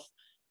yourself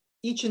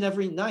each and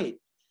every night.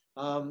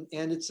 And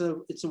it's a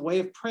way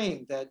of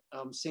praying that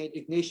St.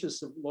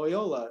 Ignatius of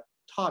Loyola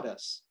taught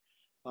us.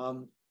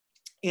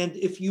 And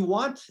if you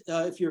want,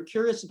 if you're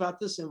curious about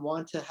this and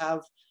want to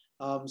have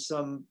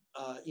some,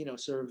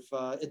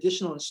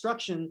 additional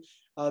instruction,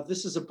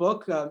 this is a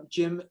book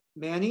Jim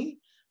Manny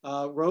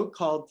wrote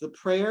called The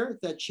Prayer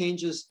That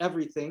Changes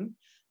Everything,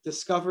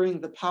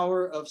 Discovering the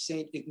Power of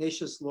St.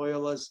 Ignatius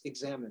Loyola's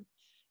Examen.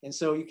 And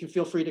so you can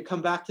feel free to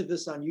come back to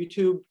this on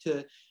YouTube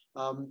to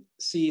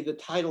see the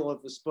title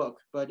of this book,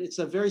 but it's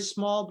a very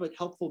small but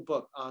helpful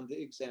book on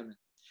the examen.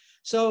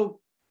 So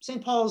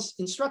St. Paul's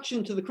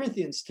instruction to the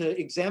Corinthians to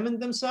examine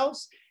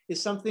themselves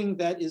is something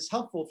that is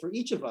helpful for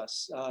each of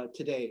us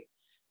today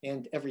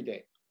and every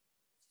day.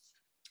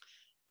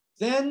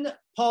 Then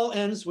Paul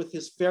ends with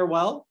his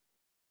farewell.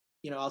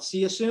 I'll see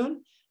you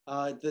soon.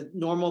 The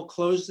normal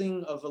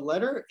closing of a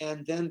letter,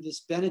 and then this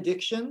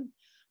benediction,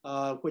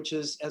 which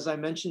is, as I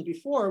mentioned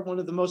before, one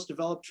of the most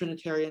developed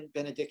Trinitarian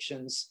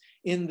benedictions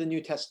in the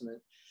New Testament.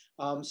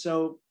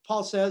 So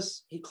Paul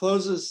says, he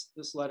closes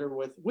this letter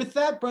with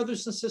that,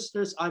 brothers and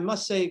sisters, I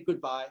must say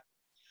goodbye.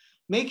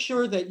 Make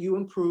sure that you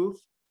improve,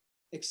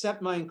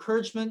 accept my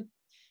encouragement,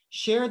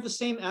 share the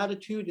same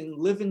attitude, and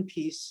live in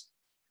peace.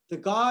 The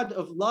God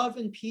of love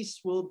and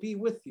peace will be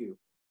with you.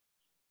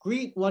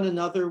 Greet one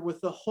another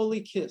with a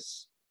holy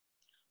kiss.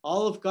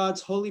 All of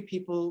God's holy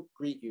people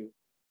greet you.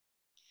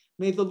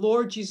 May the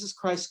Lord Jesus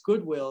Christ's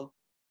goodwill,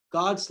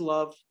 God's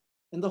love,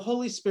 and the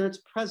Holy Spirit's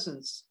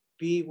presence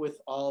be with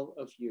all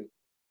of you.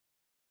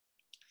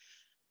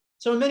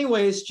 So in many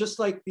ways, just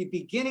like the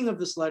beginning of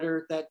this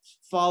letter that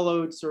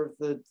followed sort of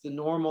the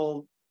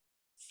normal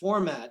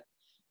format,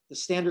 the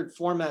standard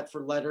format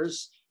for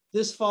letters,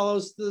 this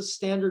follows the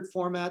standard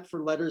format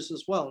for letters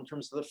as well in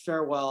terms of the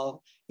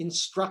farewell,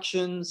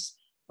 instructions,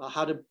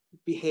 how to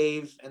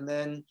behave, and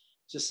then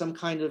just some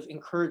kind of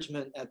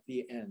encouragement at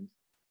the end.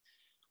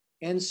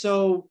 And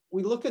so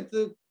we look at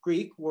the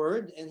Greek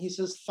word, and he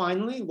says,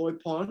 finally,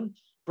 loipon,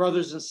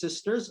 brothers and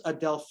sisters,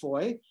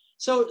 adelphoi.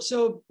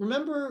 So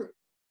remember,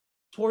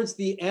 towards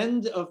the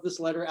end of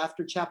this letter,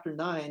 after chapter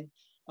 9,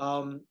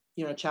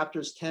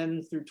 chapters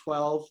 10 through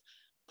 12,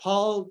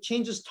 Paul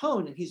changes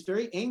tone and he's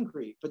very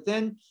angry. But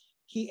then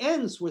he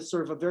ends with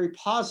sort of a very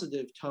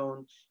positive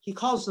tone. He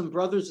calls them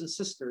brothers and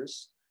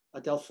sisters,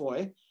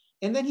 adelphoi,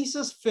 and then he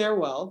says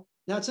farewell.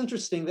 Now it's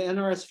interesting, the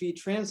NRSV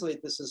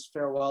translate this as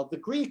farewell. The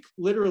Greek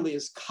literally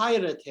is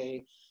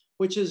kairete,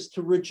 which is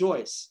to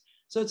rejoice.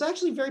 So it's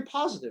actually very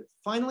positive.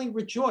 Finally,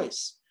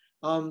 rejoice.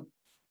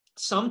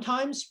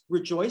 Sometimes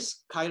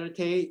rejoice,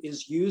 kairete,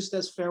 is used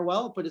as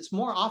farewell, but it's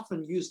more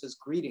often used as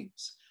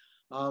greetings.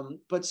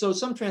 But so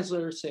some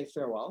translators say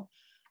farewell.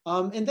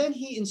 And then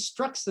he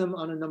instructs them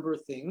on a number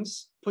of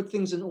things: put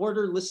things in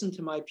order, listen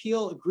to my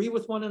appeal, agree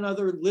with one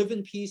another, live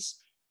in peace.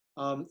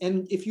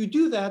 And if you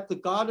do that, the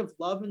God of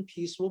love and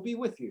peace will be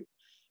with you.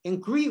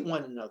 And greet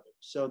one another.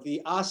 So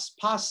the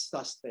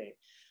aspastaste,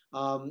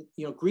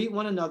 greet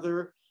one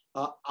another,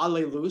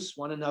 allelus,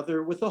 one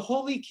another, with a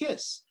holy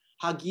kiss.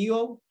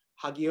 Hagio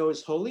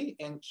is holy,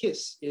 and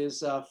kiss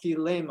is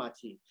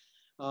philemati.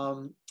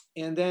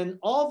 And then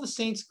all the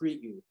saints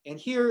greet you. And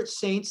here,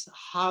 saints,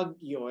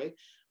 hagioi,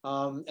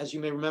 as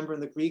you may remember in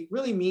the Greek,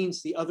 really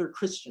means the other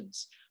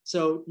Christians.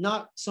 So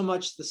not so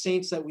much the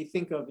saints that we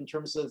think of in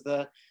terms of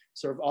the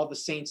sort of all the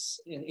saints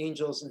and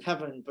angels in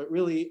heaven, but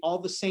really all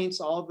the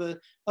saints, all the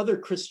other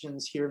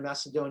Christians here in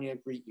Macedonia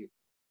greet you.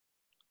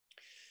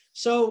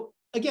 So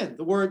again,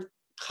 the word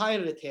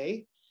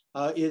kairete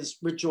is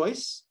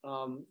rejoice,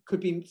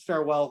 could be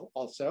farewell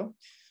also.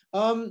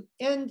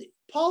 And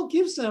Paul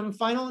gives them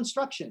final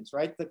instructions,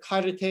 right? The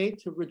kairete,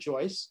 to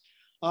rejoice.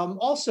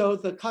 Also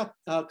the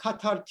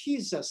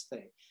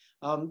katartizaste.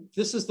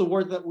 This is the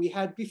word that we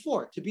had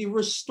before, to be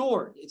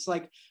restored. It's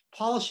like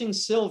polishing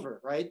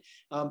silver, right?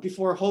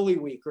 Before Holy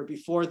Week or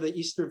before the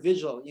Easter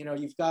Vigil,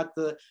 you've got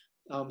the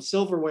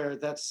silverware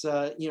that's,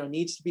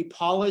 needs to be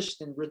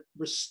polished and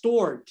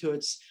restored to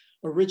its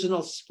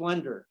original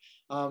splendor.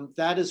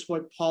 That is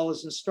what Paul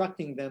is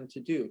instructing them to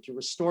do, to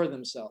restore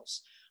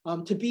themselves.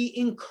 To be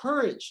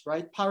encouraged,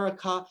 right?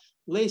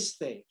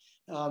 Parakaleste.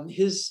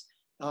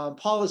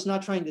 Paul is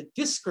not trying to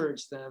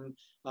discourage them.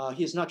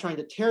 He is not trying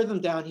to tear them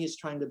down. He is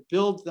trying to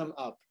build them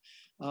up.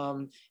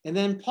 And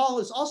then Paul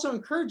is also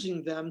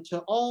encouraging them to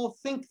all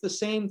think the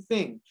same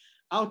thing,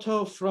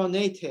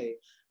 autophronete,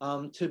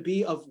 to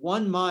be of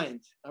one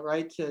mind,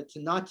 right? To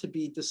not to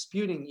be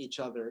disputing each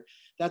other.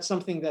 That's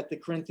something that the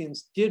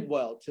Corinthians did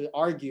well, to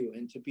argue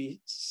and to be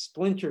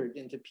splintered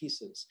into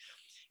pieces.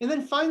 And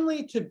then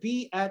finally, to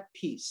be at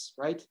peace,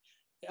 right?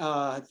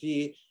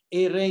 The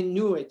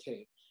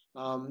erenuete.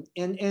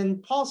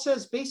 And Paul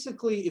says,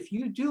 basically, if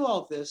you do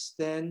all this,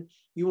 then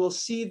you will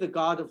see the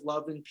God of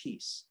love and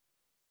peace.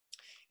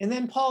 And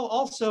then Paul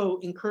also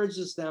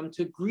encourages them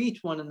to greet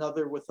one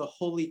another with a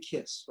holy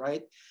kiss,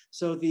 right?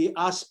 So the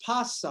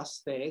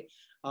aspasaste,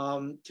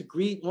 to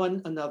greet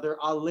one another,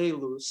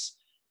 allelus,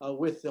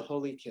 with the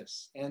holy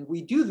kiss. And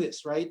we do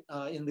this, right,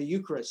 in the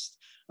Eucharist,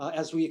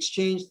 as we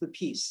exchange the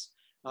peace.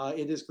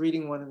 It is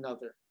greeting one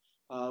another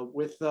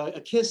with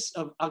a kiss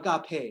of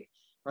agape,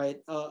 right?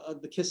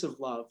 The kiss of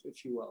love,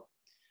 if you will.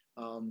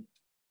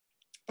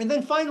 And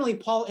then finally,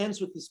 Paul ends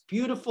with this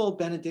beautiful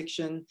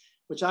benediction,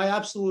 which I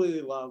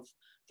absolutely love.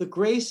 The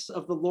grace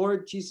of the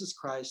Lord Jesus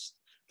Christ,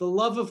 the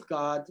love of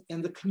God,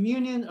 and the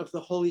communion of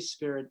the Holy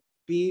Spirit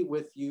be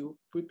with you,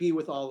 be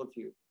with all of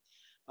you.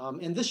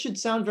 And this should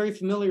sound very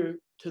familiar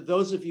to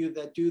those of you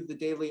that do the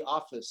daily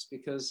office,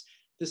 because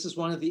this is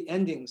one of the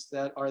endings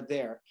that are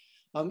there.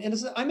 And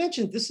as I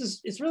mentioned,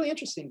 it's really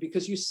interesting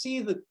because you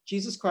see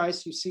Jesus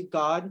Christ, you see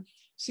God,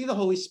 see the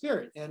Holy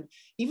Spirit. And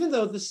even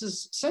though this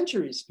is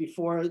centuries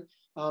before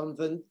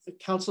the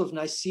Council of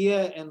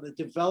Nicaea and the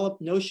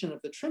developed notion of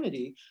the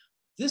Trinity,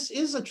 this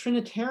is a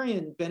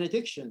Trinitarian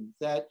benediction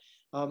that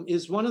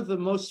is one of the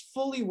most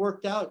fully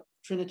worked out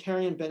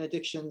Trinitarian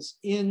benedictions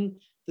in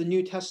the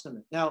New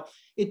Testament. Now,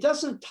 it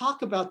doesn't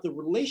talk about the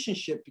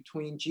relationship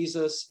between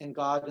Jesus and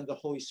God and the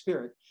Holy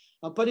Spirit,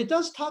 but it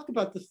does talk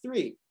about the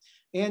three.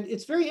 And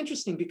it's very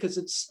interesting because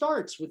it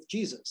starts with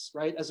Jesus,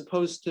 right? As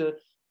opposed to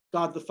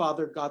God the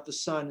Father, God the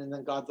Son, and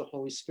then God the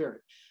Holy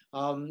Spirit.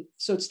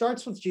 So it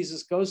starts with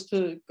Jesus, goes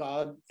to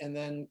God, and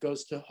then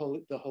goes to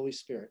the Holy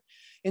Spirit.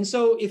 And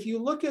so if you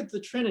look at the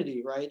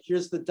Trinity, right,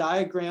 here's the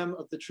diagram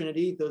of the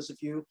Trinity. Those of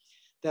you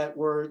that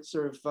were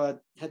sort of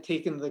had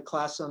taken the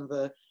class on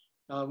the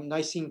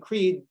Nicene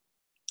Creed,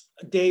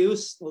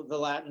 Deus, the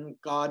Latin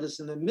God, is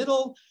in the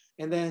middle,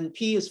 and then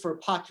P is for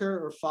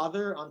pater or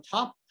father on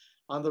top.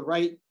 On the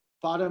right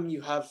bottom,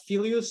 you have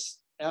Filius,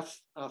 F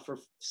for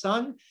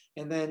Son,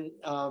 and then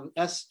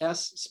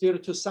SS,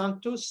 Spiritus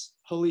Sanctus,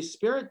 Holy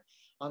Spirit,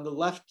 on the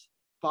left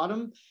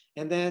bottom.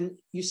 And then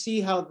you see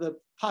how the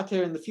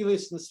Pater and the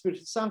Filius and the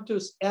Spiritus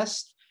Sanctus,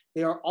 Est,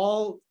 they are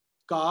all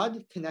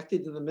God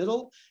connected in the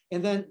middle.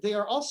 And then they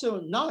are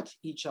also not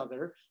each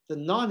other, the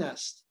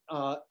non-Est,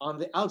 on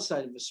the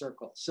outside of the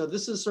circle. So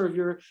this is sort of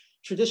your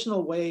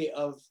traditional way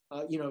of,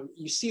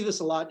 you see this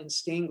a lot in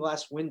stained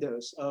glass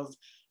windows, of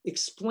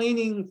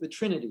explaining the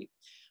Trinity.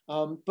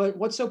 But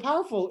what's so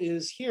powerful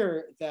is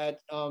here that,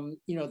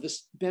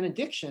 this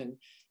benediction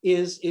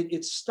is,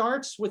 it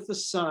starts with the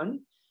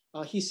Son.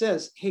 He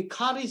says, He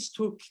charis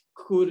tu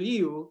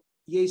kuriou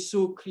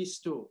Jesu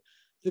Christou,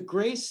 the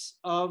grace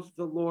of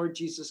the Lord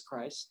Jesus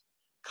Christ,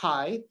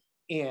 kai,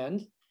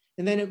 and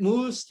then it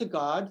moves to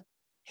God,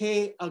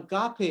 he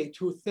agape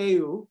tu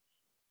theou,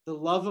 the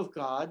love of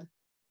God,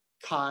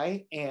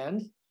 kai,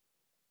 and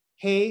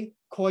he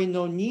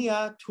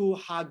koinonia tu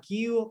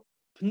hagiou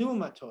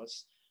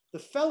pneumatos, the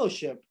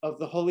fellowship of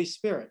the Holy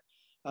Spirit.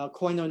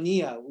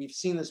 Koinonia, we've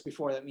seen this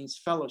before, that means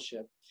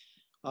fellowship.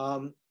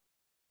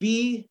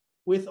 Be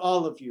with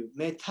all of you,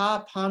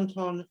 meta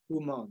panton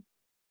humon,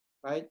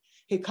 right?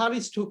 He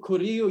charis tu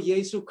kuriou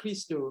Jesu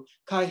Christou,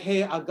 kai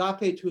he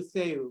agape tu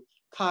theou,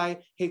 kai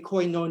he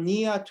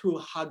koinonia tu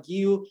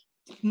hagiou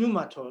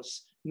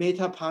pneumatos,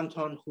 meta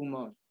panton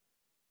humon,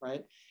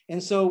 right?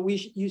 And so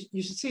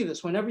you should see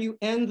this. Whenever you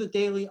end the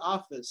daily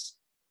office,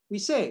 we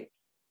say,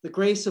 the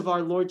grace of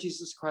our Lord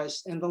Jesus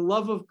Christ and the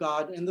love of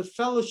God and the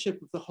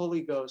fellowship of the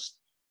Holy Ghost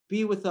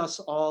be with us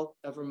all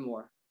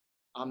evermore.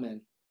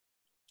 Amen.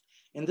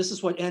 And this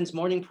is what ends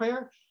morning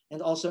prayer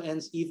and also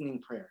ends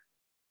evening prayer.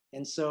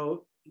 And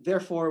so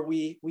therefore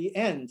we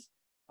end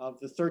of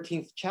the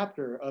 13th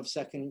chapter of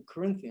 2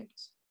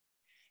 Corinthians.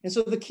 And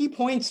so the key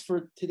points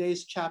for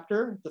today's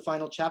chapter, the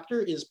final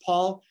chapter, is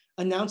Paul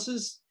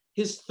announces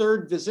his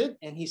third visit,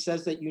 and he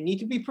says that you need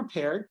to be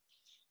prepared.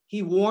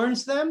 He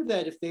warns them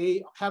that if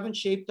they haven't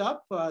shaped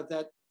up,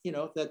 that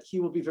he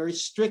will be very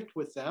strict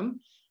with them.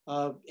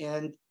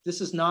 And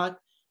this is not,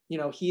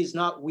 he is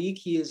not weak.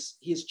 He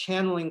is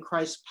channeling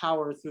Christ's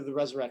power through the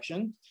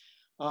resurrection.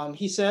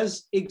 He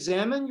says,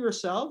 examine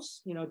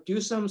yourselves,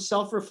 do some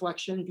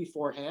self-reflection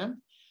beforehand.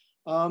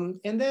 And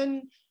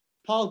then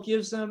Paul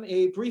gives them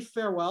a brief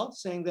farewell,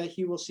 saying that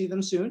he will see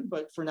them soon,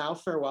 but for now,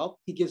 farewell.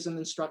 He gives them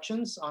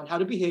instructions on how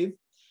to behave.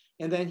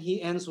 And then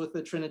he ends with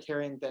the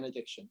Trinitarian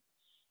benediction.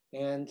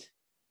 And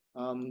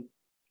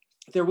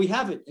there we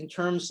have it in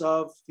terms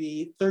of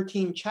the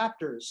 13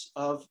 chapters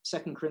of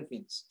 2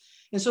 Corinthians.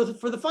 And so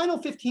for the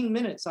final 15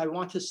 minutes, I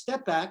want to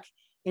step back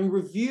and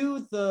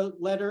review the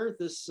letter,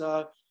 this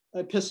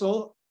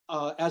epistle,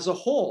 as a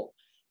whole.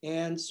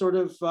 And sort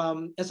of,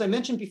 as I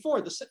mentioned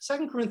before, the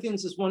 2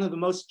 Corinthians is one of the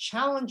most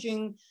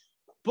challenging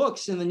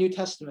books in the New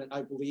Testament,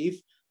 I believe,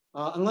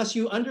 unless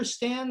you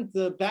understand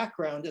the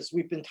background, as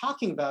we've been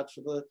talking about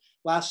for the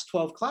last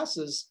 12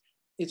 classes.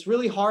 It's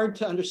really hard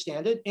to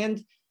understand it.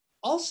 And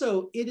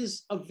also, it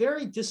is a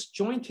very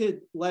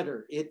disjointed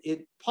letter.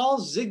 Paul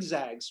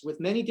zigzags with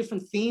many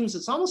different themes.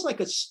 It's almost like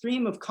a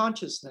stream of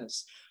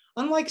consciousness.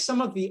 Unlike some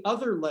of the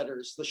other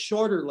letters, the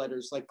shorter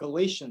letters like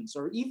Galatians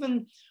or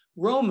even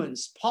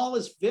Romans, Paul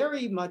is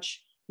very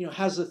much,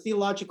 has a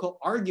theological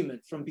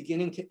argument from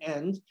beginning to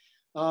end.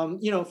 1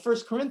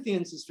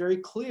 Corinthians is very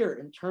clear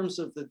in terms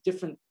of the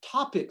different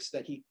topics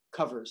that he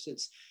covers.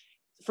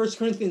 1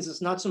 Corinthians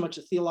is not so much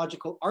a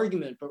theological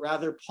argument, but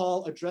rather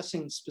Paul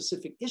addressing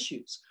specific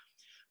issues.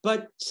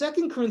 But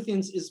 2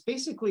 Corinthians is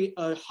basically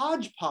a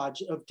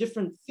hodgepodge of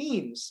different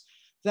themes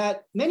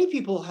that many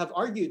people have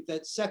argued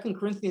that 2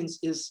 Corinthians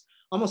is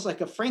almost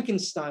like a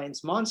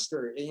Frankenstein's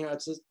monster.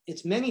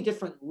 It's many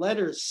different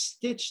letters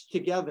stitched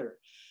together.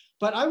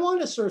 But I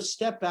want to sort of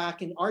step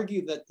back and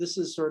argue that this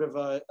is sort of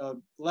a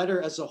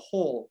letter as a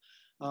whole.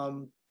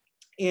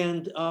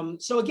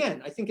 So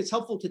again, I think it's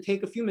helpful to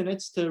take a few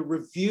minutes to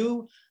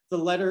review the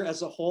letter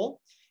as a whole.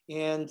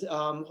 And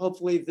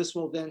hopefully this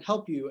will then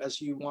help you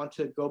as you want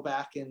to go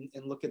back and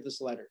look at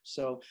this letter.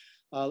 So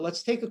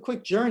let's take a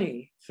quick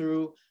journey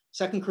through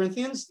 2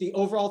 Corinthians. The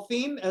overall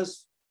theme,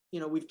 as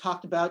we've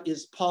talked about,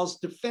 is Paul's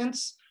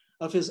defense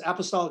of his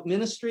apostolic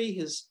ministry,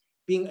 his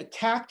being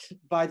attacked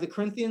by the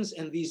Corinthians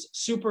and these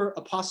super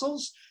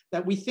apostles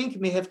that we think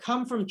may have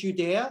come from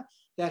Judea,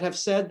 that have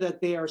said that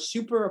they are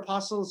super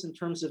apostles in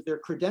terms of their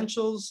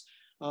credentials,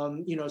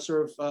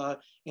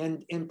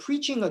 and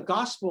preaching a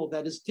gospel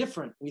that is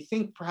different. We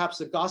think perhaps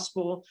the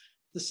gospel,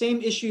 the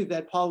same issue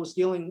that Paul was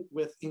dealing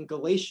with in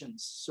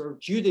Galatians, sort of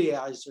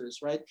Judaizers,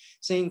 right?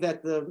 Saying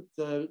that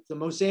the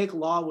Mosaic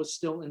law was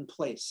still in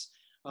place,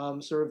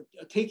 sort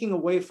of taking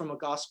away from a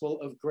gospel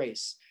of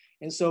grace.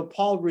 And so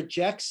Paul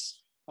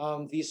rejects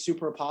these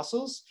super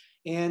apostles.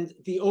 And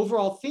the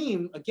overall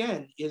theme,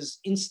 again, is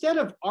instead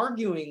of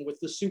arguing with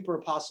the super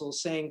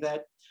apostles, saying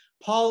that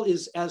Paul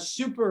is as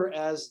super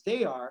as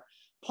they are,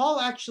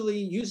 Paul actually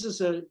uses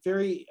a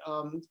very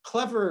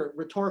clever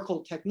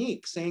rhetorical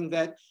technique, saying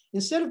that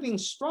instead of being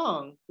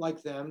strong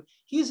like them,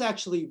 he's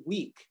actually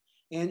weak.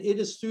 And it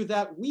is through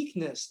that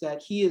weakness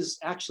that he is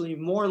actually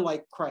more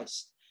like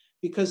Christ.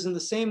 Because in the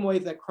same way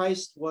that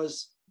Christ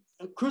was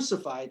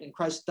crucified and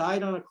Christ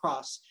died on a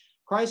cross,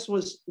 Christ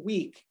was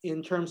weak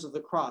in terms of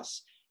the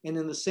cross. And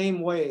in the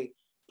same way,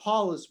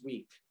 Paul is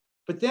weak.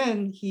 But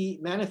then he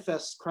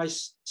manifests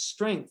Christ's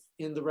strength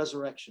in the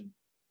resurrection.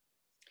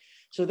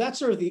 So that's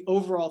sort of the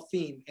overall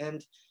theme.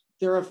 And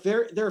there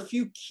are a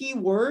few key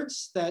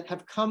words that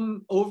have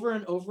come up over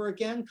and over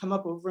again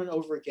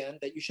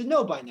that you should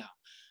know by now.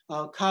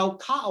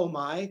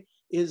 Kaomai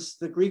is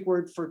the Greek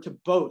word for to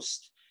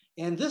boast.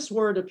 And this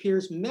word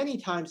appears many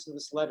times in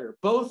this letter,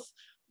 both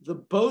the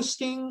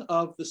boasting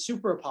of the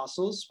super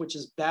apostles, which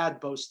is bad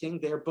boasting,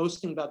 they're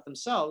boasting about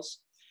themselves,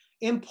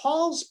 and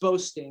Paul's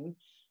boasting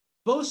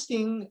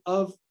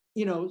of,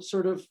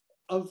 sort of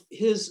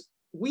his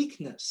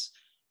weakness,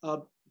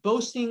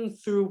 boasting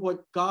through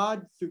what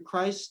God, through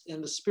Christ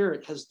and the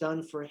Spirit has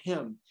done for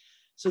him.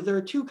 So there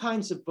are two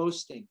kinds of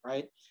boasting,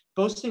 right?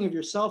 Boasting of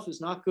yourself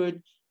is not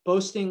good.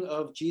 Boasting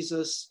of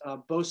Jesus,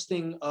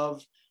 boasting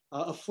of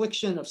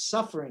affliction, of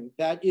suffering,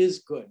 that is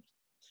good.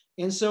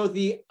 And so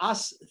the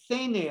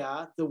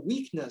asthenia, the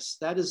weakness,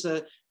 that is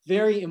a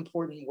very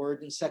important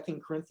word in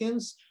 2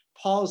 Corinthians,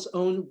 Paul's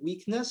own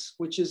weakness,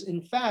 which is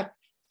in fact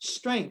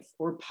strength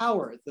or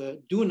power,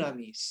 the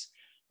dunamis.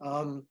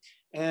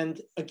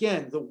 And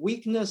again, the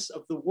weakness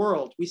of the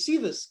world. We see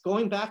this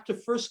going back to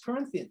 1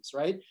 Corinthians,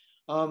 right?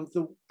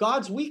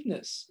 God's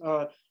weakness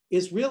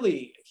is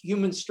really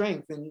human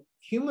strength, and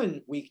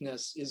human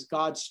weakness is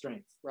God's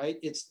strength, right?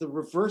 It's the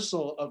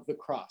reversal of the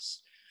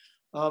cross.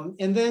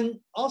 And then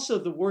also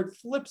the word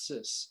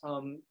thlipsis,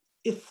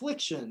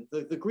 affliction,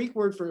 the Greek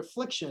word for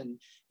affliction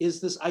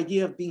is this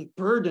idea of being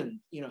burdened,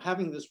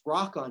 having this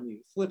rock on you,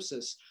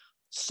 thlipsis.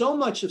 So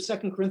much of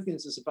 2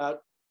 Corinthians is about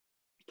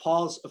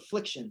Paul's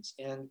afflictions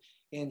and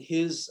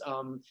his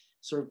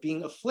sort of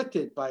being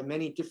afflicted by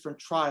many different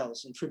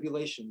trials and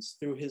tribulations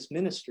through his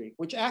ministry,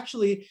 which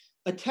actually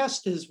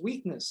attest to his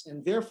weakness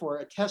and therefore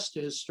attest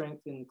to his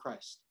strength in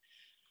Christ.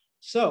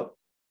 So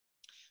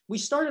we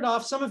started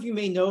off, some of you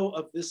may know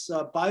of this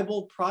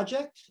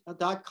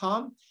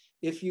BibleProject.com.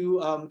 If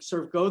you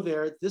sort of go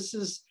there,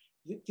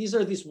 these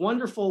are these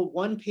wonderful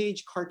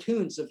one-page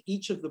cartoons of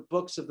each of the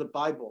books of the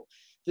Bible.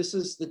 This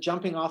is the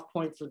jumping off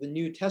point for the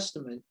New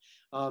Testament.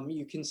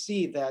 You can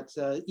see that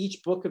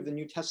each book of the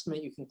New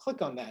Testament, you can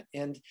click on that,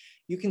 and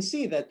you can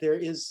see that there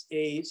is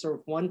a sort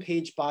of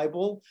one-page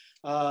Bible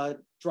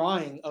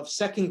drawing of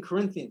 2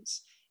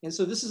 Corinthians. And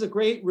so this is a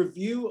great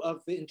review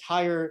of the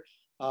entire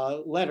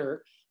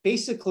letter.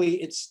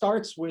 Basically, it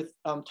starts with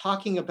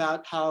talking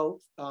about how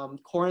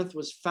Corinth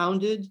was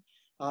founded,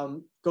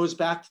 goes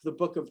back to the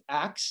book of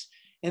Acts,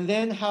 and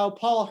then how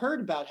Paul heard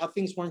about how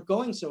things weren't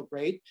going so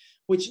great,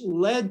 which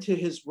led to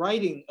his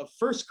writing of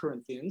 1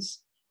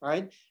 Corinthians,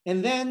 right?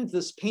 And then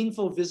this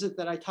painful visit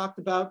that I talked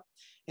about,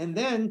 and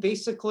then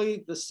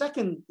basically the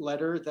second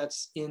letter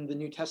that's in the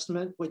New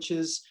Testament, which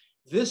is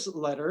this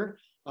letter,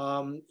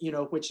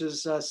 which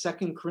is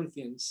 2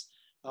 Corinthians,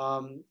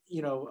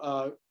 that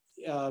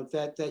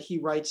he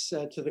writes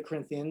to the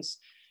Corinthians.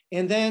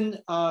 And then,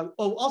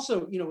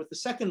 also, with the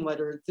second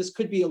letter, this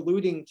could be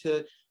alluding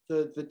to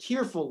the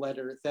tearful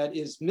letter that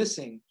is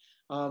missing.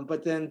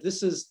 But then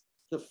this is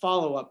the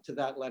follow-up to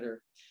that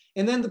letter.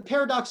 And then the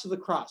paradox of the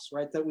cross,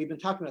 right, that we've been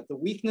talking about. The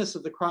weakness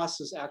of the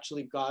cross is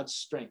actually God's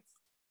strength.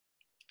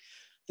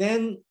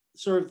 Then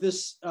sort of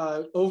this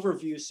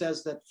overview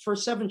says that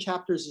first 7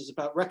 chapters is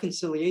about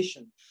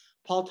reconciliation.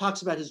 Paul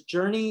talks about his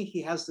journey.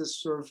 He has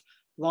this sort of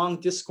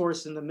long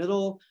discourse in the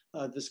middle,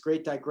 this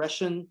great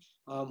digression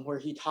where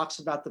he talks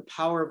about the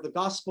power of the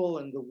gospel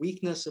and the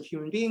weakness of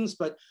human beings.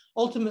 But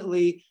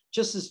ultimately,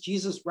 just as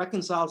Jesus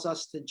reconciles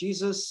us to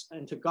Jesus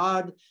and to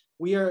God,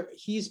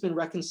 he's been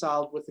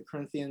reconciled with the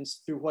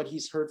Corinthians through what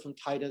he's heard from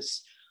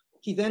Titus.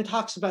 He then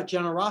talks about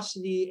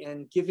generosity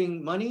and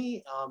giving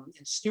money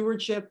and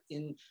stewardship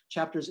in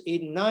chapters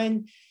 8 and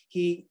 9.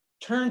 He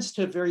turns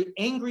to a very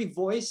angry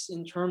voice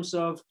in terms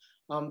of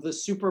the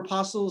super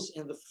apostles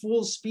and the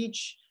fool's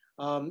speech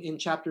in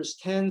chapters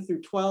 10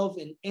 through 12,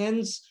 and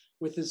ends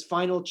with his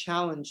final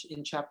challenge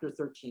in chapter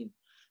 13.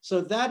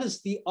 So that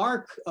is the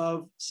arc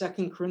of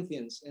 2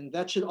 Corinthians, and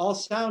that should all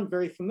sound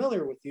very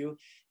familiar with you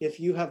if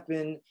you have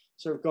been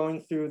sort of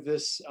going through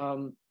this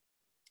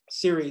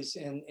series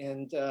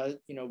and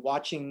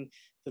watching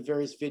the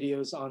various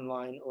videos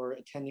online or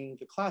attending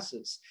the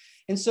classes.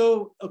 And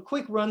so a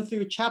quick run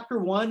through. Chapter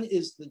 1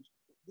 is the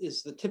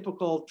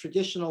typical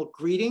traditional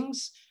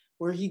greetings,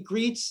 where he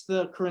greets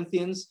the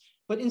Corinthians,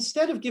 but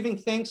instead of giving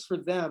thanks for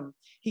them,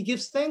 he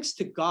gives thanks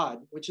to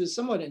God, which is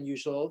somewhat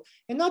unusual,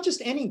 and not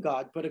just any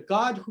God, but a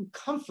God who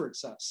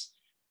comforts us.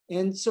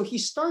 And so he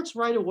starts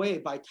right away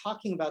by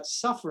talking about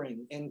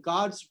suffering and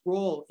God's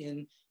role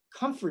in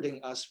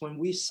comforting us when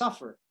we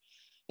suffer.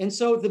 And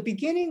so the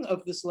beginning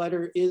of this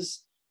letter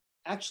is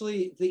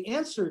actually the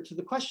answer to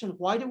the question,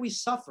 why do we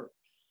suffer?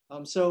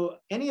 So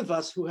any of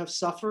us who have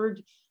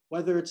suffered,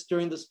 whether it's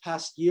during this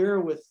past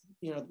year with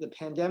the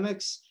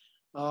pandemics,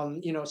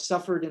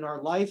 suffered in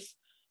our life,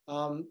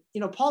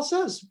 Paul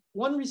says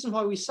one reason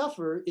why we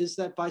suffer is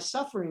that by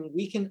suffering,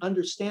 we can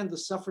understand the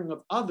suffering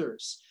of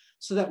others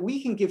so that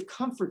we can give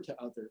comfort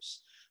to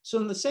others. So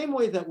in the same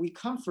way that we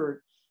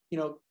comfort,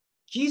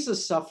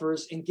 Jesus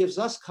suffers and gives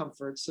us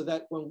comfort so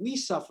that when we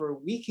suffer,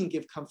 we can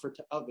give comfort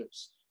to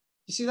others.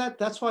 You see that?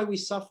 That's why we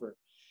suffer.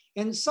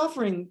 And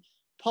suffering,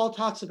 Paul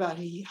talks about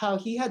how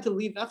he had to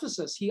leave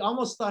Ephesus. He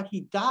almost thought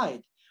he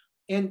died.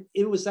 And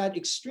it was that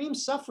extreme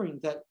suffering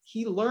that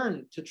he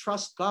learned to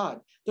trust God.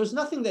 There's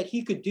nothing that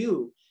he could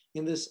do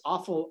in this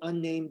awful,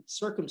 unnamed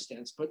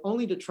circumstance, but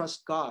only to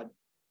trust God.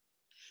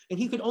 And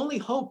he could only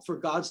hope for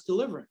God's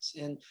deliverance.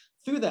 And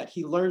through that,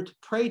 he learned to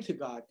pray to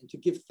God and to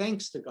give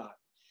thanks to God.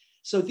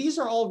 So these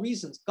are all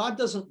reasons. God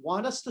doesn't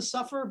want us to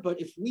suffer, but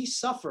if we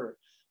suffer,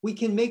 we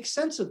can make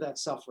sense of that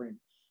suffering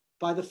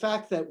by the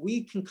fact that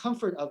we can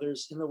comfort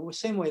others in the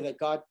same way that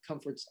God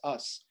comforts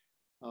us.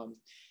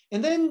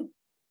 And then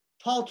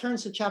Paul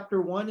turns to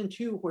chapter 1 and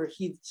 2, where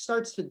he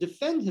starts to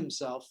defend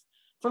himself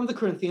from the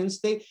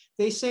Corinthians.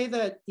 They say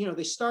that,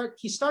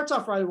 he starts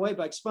off right away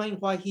by explaining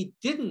why he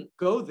didn't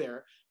go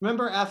there.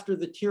 Remember, after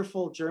the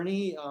tearful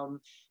journey,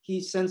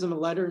 he sends them a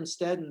letter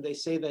instead, and they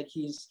say that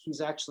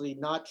he's actually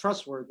not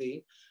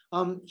trustworthy.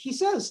 He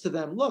says to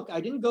them, look,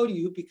 I didn't go to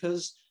you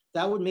because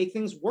that would make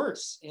things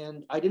worse.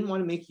 And I didn't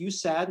want to make you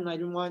sad, and I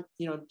didn't want,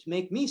 to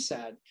make me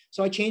sad.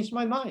 So I changed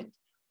my mind.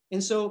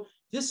 And so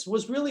this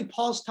was really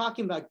Paul's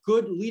talking about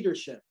good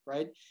leadership,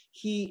 right?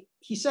 He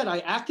said, I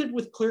acted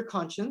with clear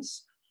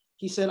conscience.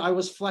 He said, I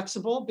was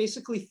flexible.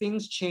 Basically,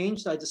 things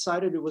changed. I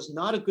decided it was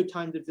not a good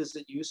time to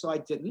visit you, so I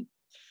didn't.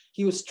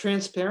 He was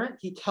transparent.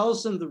 He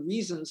tells them the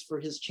reasons for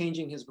his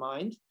changing his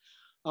mind.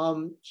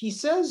 He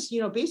says,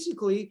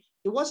 basically,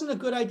 it wasn't a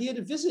good idea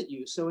to visit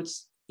you. So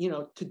it's,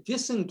 to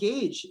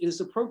disengage is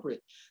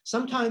appropriate.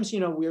 Sometimes,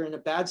 we're in a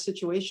bad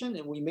situation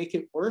and we make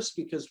it worse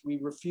because we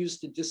refuse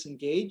to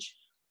disengage.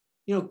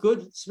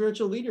 Good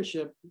spiritual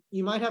leadership,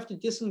 you might have to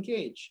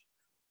disengage.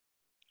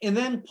 And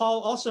then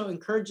Paul also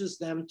encourages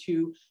them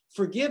to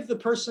forgive the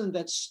person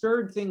that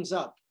stirred things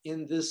up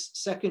in this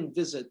second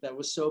visit that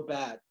was so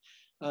bad,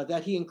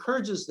 that he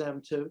encourages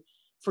them to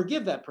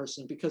forgive that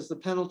person because the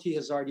penalty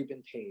has already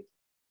been paid.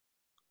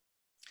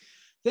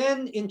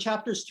 Then in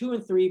chapters 2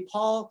 and 3,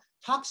 Paul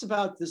talks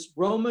about this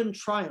Roman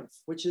triumph,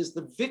 which is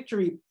the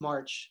victory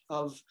march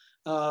of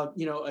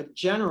a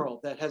general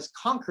that has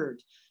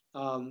conquered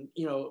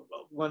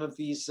one of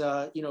these,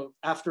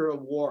 after a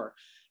war.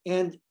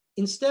 And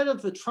instead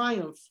of the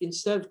triumph,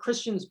 instead of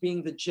Christians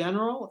being the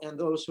general and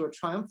those who are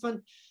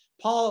triumphant,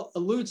 Paul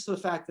alludes to the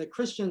fact that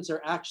Christians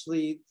are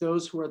actually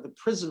those who are the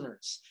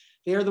prisoners.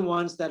 They are the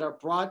ones that are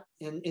brought,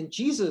 and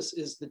Jesus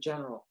is the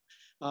general,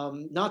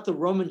 not the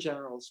Roman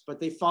generals, but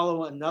they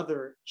follow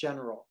another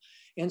general.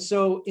 And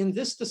so in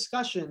this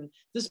discussion,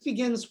 this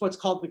begins what's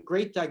called the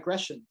Great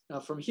Digression.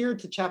 From here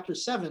to chapter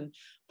 7,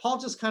 Paul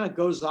just kind of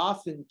goes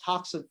off and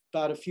talks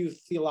about a few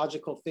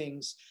theological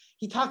things.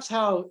 He talks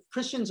how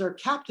Christians are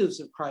captives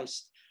of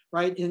Christ,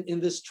 right?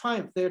 In this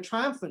triumph, they are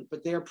triumphant,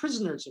 but they are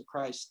prisoners of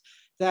Christ.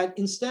 That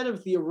instead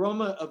of the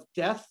aroma of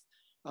death,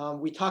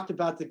 we talked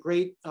about the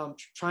great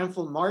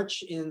triumphal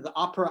march in the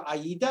opera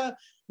Aida,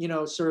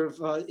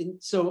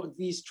 so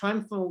these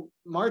triumphal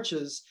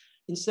marches,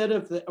 instead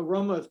of the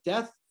aroma of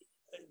death,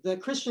 the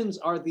Christians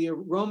are the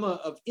aroma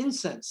of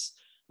incense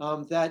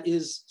that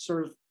is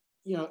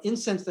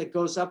incense that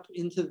goes up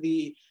into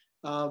the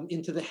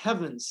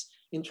heavens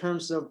in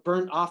terms of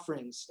burnt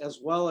offerings, as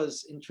well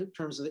as in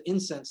terms of the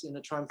incense in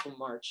the triumphal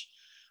march.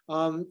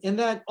 And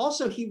that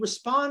also he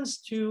responds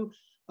to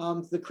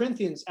the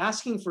Corinthians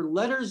asking for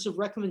letters of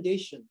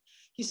recommendation.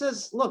 He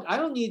says, look, I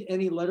don't need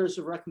any letters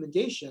of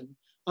recommendation,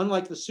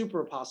 unlike the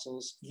super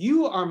apostles.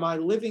 You are my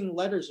living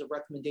letters of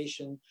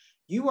recommendation.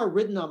 You are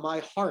written on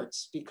my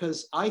hearts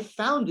because I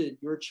founded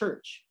your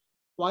church.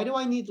 Why do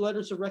I need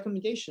letters of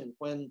recommendation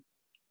when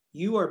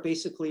you are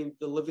basically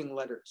the living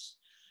letters?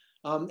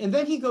 And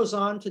then he goes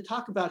on to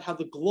talk about how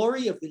the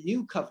glory of the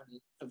new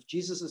covenant, of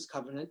Jesus's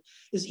covenant,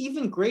 is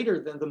even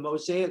greater than the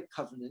Mosaic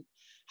covenant.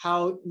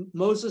 How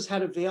Moses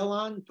had a veil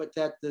on, but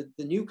that the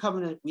new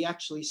covenant, we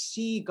actually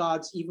see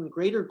God's even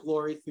greater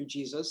glory through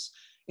Jesus.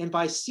 And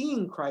by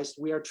seeing Christ,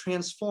 we are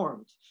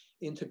transformed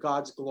into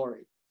God's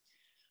glory.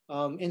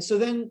 And so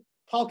then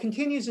Paul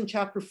continues in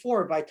chapter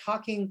 4 by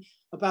talking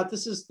about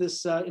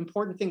this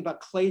important thing about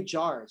clay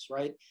jars,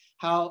 right?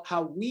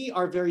 How we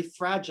are very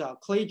fragile.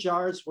 Clay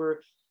jars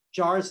were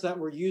jars that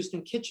were used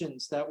in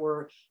kitchens that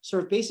were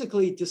sort of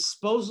basically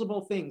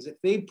disposable things. If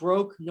they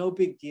broke, no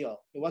big deal.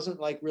 It wasn't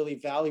like really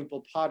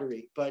valuable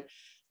pottery, but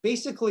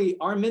basically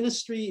our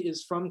ministry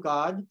is from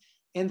God,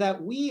 and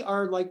that we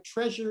are like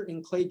treasure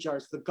in clay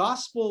jars. The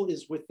gospel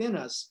is within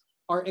us.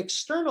 Our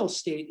external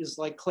state is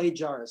like clay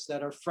jars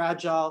that are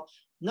fragile.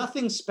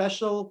 Nothing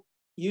special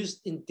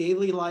used in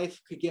daily life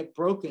could get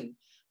broken.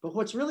 But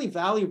what's really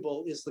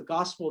valuable is the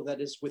gospel that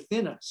is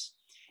within us.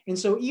 And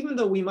so even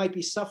though we might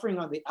be suffering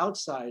on the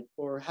outside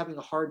or having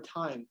a hard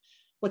time,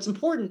 what's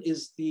important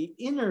is the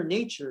inner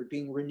nature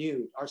being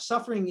renewed. Our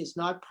suffering is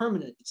not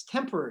permanent, it's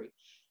temporary.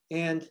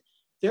 And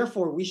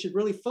therefore, we should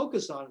really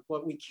focus on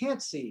what we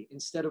can't see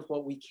instead of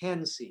what we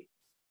can see.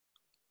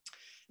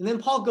 And then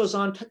Paul goes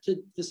on to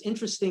this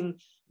interesting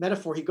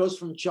metaphor. He goes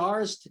from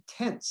jars to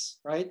tents,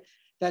 right?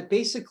 That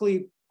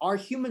basically our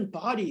human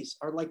bodies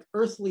are like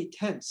earthly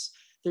tents.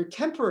 They're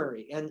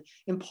temporary.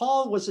 And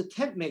Paul was a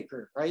tent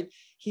maker, right?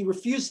 He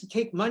refused to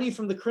take money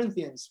from the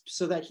Corinthians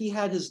so that he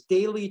had his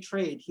daily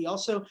trade. He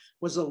also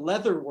was a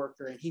leather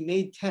worker and he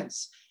made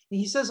tents. And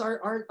he says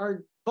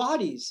our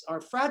bodies,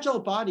 our fragile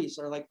bodies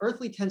are like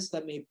earthly tents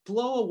that may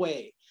blow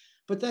away,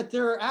 but that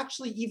there are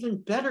actually even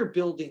better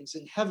buildings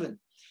in heaven.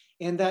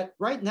 And that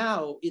right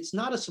now, it's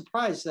not a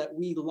surprise that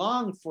we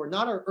long for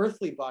not our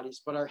earthly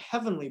bodies, but our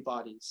heavenly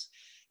bodies.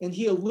 And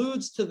he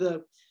alludes to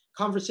the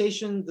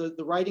conversation,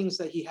 the writings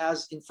that he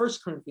has in 1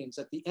 Corinthians,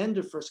 at the end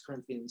of 1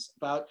 Corinthians,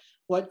 about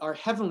what are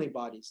heavenly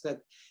bodies, that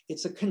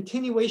it's a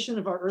continuation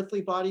of our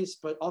earthly bodies,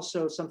 but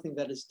also something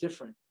that is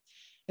different.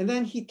 And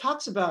then he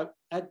talks about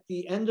at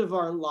the end of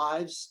our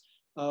lives,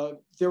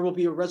 there will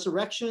be a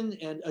resurrection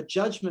and a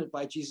judgment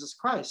by Jesus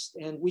Christ.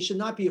 And we should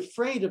not be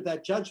afraid of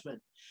that judgment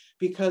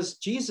because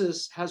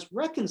Jesus has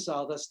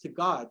reconciled us to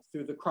God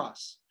through the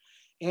cross.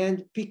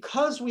 And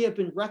because we have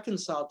been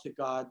reconciled to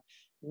God,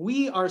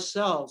 we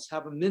ourselves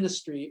have a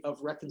ministry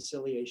of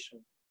reconciliation.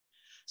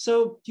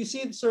 So you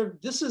see,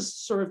 this is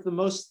sort of the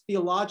most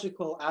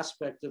theological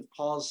aspect of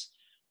Paul's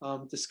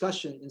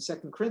discussion in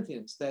 2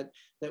 Corinthians, that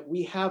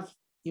we have,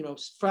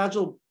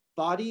 fragile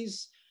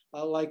bodies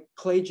like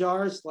clay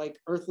jars, like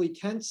earthly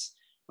tents,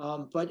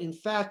 but in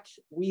fact,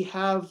 we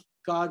have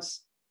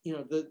God's,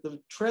 the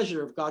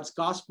treasure of God's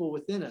gospel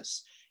within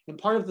us. And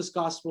part of this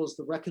gospel is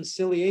the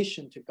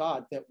reconciliation to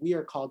God, that we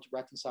are called to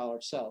reconcile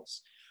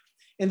ourselves.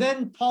 And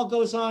then Paul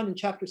goes on in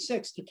chapter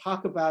 6 to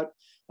talk about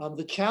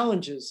the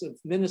challenges of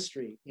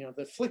ministry, the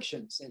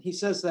afflictions. And he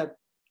says that,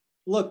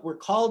 look, we're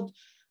called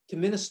to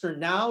minister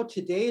now.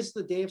 Today is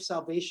the day of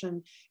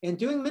salvation. And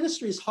doing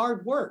ministry is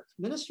hard work.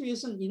 Ministry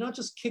isn't,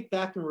 just kick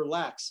back and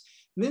relax.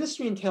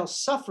 Ministry entails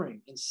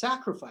suffering and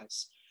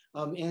sacrifice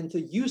and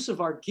the use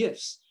of our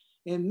gifts.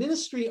 And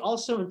ministry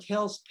also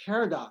entails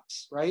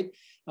paradox, right?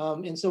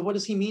 And so what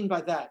does he mean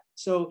by that?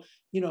 So,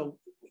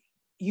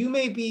 you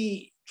may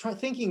be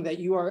thinking that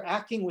you are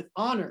acting with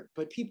honor,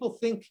 but people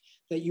think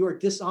that you are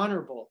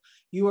dishonorable.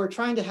 You are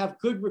trying to have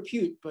good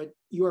repute, but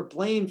you are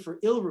blamed for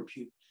ill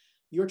repute.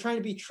 You're trying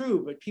to be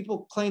true, but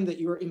people claim that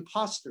you are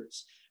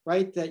imposters,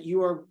 right? That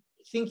you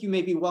think you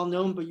may be well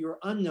known, but you are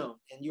unknown,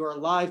 and you are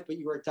alive, but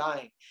you are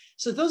dying.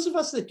 So those of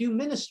us that do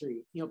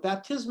ministry,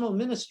 baptismal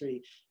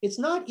ministry, it's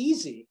not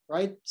easy,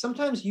 right?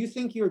 Sometimes you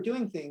think you're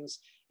doing things,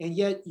 and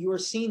yet you are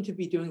seen to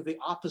be doing the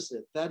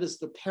opposite. That is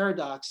the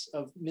paradox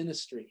of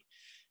ministry.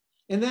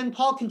 And then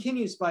Paul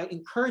continues by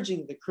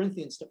encouraging the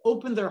Corinthians to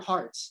open their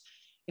hearts.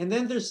 And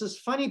then there's this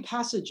funny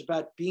passage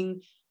about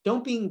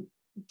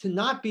to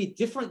not be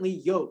differently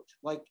yoked,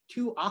 like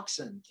two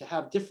oxen, to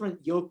have different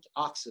yoked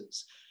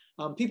oxes.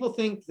 People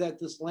think that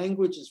this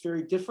language is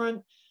very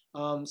different.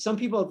 Some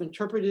people have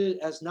interpreted it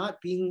as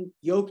not being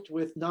yoked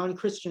with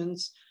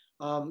non-Christians.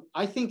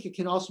 I think it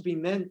can also be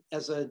meant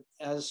as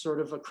sort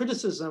of a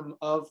criticism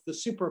of the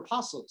super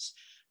apostles,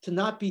 to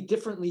not be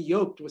differently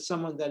yoked with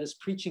someone that is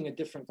preaching a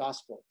different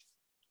gospel.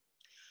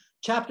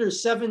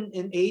 Chapters 7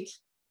 and 8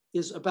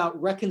 is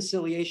about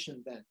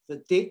reconciliation then.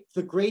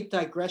 The great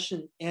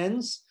digression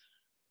ends.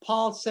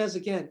 Paul says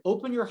again,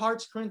 open your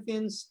hearts,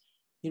 Corinthians.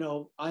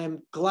 I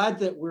am glad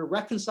that we're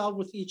reconciled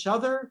with each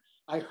other.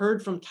 I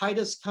heard from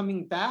Titus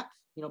coming back.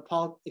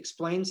 Paul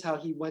explains how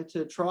he went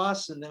to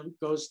Troas and then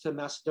goes to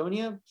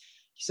Macedonia.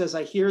 He says,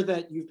 I hear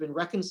that we've been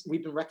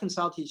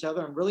reconciled to each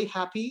other. I'm really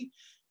happy.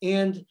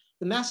 And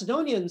the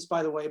Macedonians,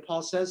 by the way,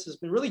 Paul says, has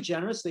been really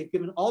generous. They've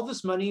given all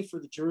this money for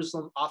the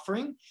Jerusalem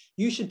offering.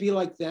 You should be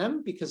like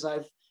them because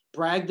I've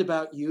bragged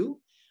about you.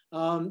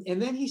 And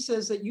then he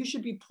says that you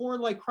should be poor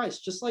like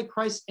Christ, just like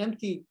Christ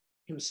emptied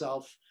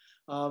himself.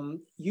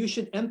 You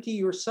should empty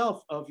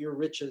yourself of your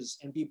riches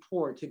and be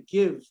poor to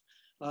give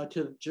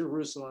to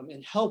Jerusalem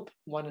and help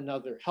one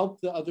another,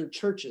 help the other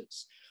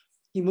churches.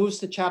 He moves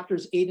to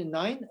chapters 8 and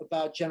 9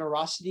 about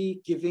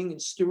generosity, giving,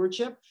 and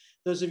stewardship.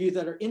 Those of you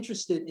that are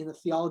interested in the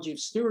theology of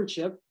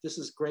stewardship, this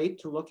is great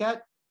to look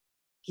at.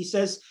 He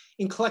says,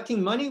 in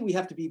collecting money, we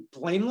have to be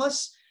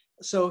blameless.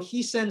 So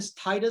he sends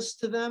Titus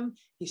to them.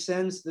 He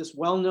sends this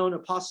well-known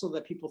apostle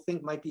that people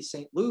think might be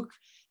St. Luke.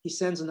 He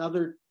sends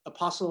another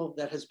apostle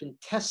that has been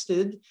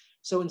tested.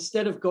 So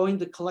instead of going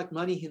to collect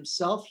money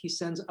himself, he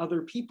sends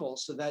other people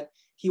so that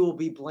he will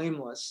be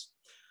blameless.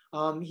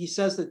 He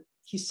says that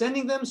he's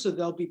sending them so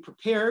they'll be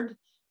prepared.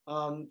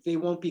 They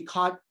won't be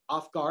caught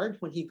off guard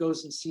when he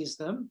goes and sees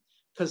them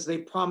because they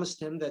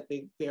promised him that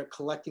they are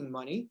collecting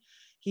money.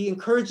 He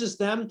encourages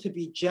them to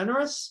be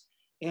generous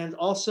and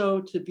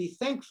also to be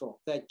thankful,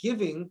 that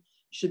giving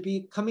should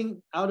be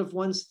coming out of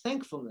one's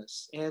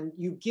thankfulness. And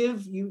you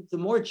give, the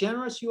more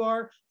generous you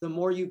are, the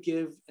more you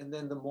give, and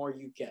then the more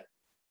you get.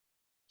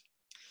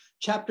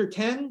 Chapter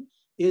 10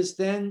 is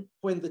then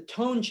when the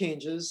tone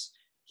changes.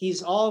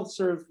 He's all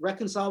sort of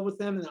reconciled with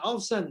them, and all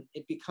of a sudden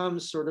it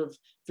becomes sort of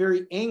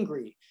very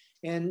angry.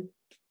 And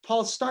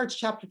Paul starts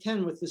chapter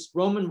 10 with this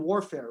Roman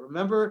warfare.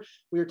 Remember,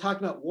 we were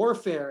talking about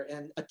warfare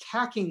and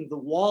attacking the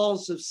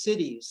walls of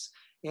cities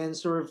and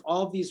sort of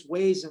all these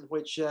ways in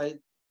which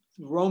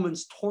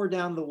Romans tore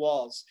down the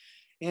walls.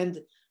 And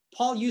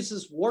Paul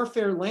uses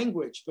warfare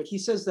language, but he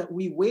says that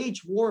we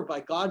wage war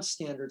by God's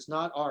standards,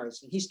 not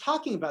ours. And he's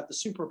talking about the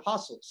super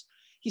apostles.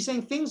 He's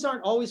saying things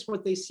aren't always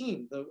what they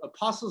seem. The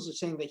apostles are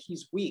saying that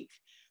he's weak,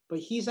 but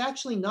he's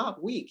actually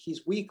not weak.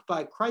 He's weak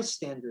by Christ's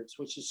standards,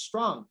 which is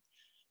strong.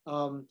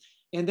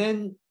 And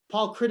then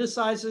Paul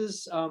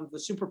criticizes the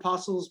super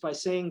apostles by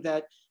saying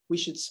that we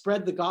should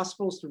spread the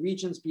gospels to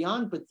regions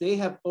beyond, but they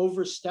have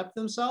overstepped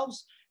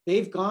themselves.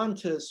 They've gone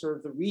to sort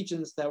of the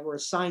regions that were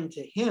assigned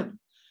to him.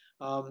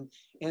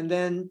 And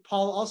then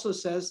Paul also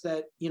says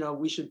that,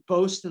 we should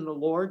boast in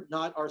the Lord,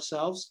 not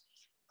ourselves,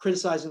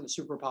 criticizing the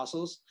super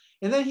apostles.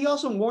 And then he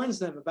also warns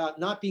them about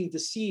not being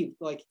deceived,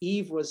 like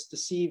Eve was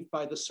deceived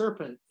by the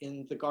serpent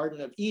in the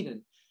Garden of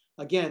Eden,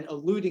 again,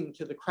 alluding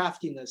to the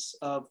craftiness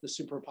of the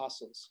super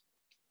apostles.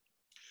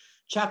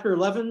 Chapter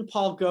 11,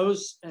 Paul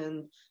goes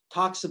and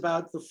talks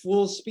about the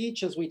fool's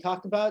speech, as we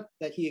talked about,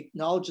 that he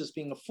acknowledges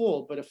being a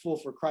fool, but a fool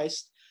for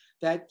Christ,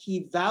 that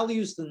he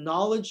values the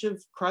knowledge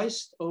of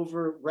Christ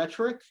over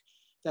rhetoric,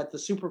 that the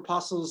super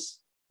apostles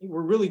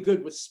were really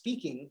good with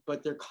speaking,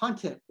 but their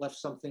content left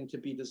something to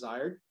be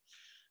desired.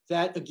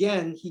 That,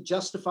 again, he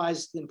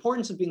justifies the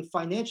importance of being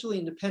financially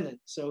independent.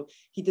 So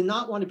he did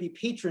not want to be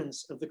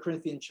patrons of the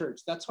Corinthian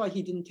church. That's why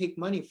he didn't take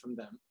money from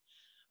them.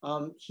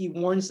 He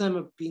warns them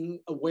of being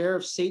aware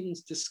of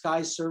Satan's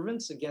disguised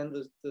servants, again,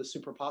 the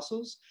super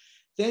apostles.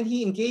 Then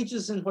he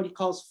engages in what he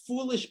calls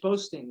foolish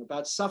boasting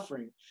about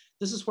suffering.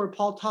 This is where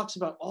Paul talks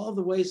about all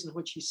the ways in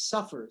which he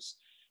suffers,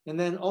 and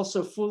then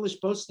also foolish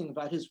boasting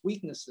about his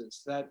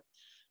weaknesses, that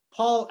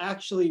Paul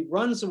actually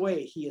runs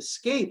away. He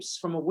escapes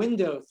from a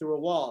window through a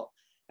wall,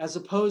 as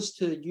opposed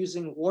to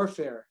using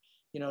warfare,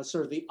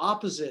 sort of the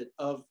opposite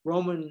of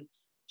Roman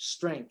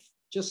strength.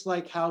 Just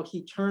like how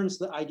he turns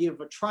the idea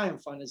of a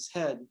triumph on his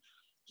head,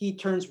 he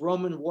turns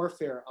Roman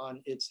warfare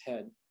on its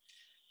head.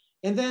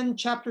 And then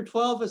chapter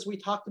 12, as we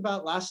talked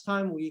about last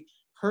time, we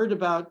heard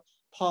about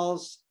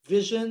Paul's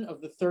vision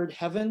of the third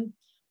heaven.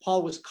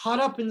 Paul was caught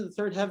up into the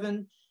third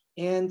heaven,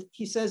 and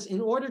he says,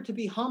 in order to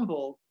be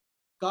humble,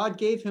 God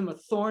gave him a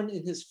thorn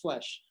in his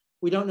flesh.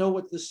 We don't know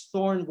what this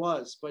thorn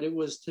was, but it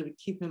was to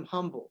keep him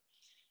humble.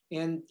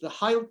 And the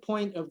high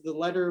point of the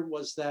letter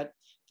was that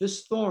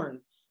this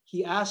thorn,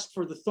 he asked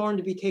for the thorn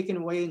to be taken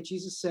away, and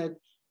Jesus said,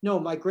 no,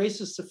 my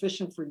grace is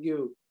sufficient for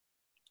you.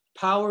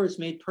 Power is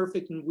made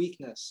perfect in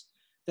weakness.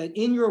 That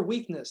in your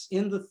weakness,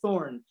 in the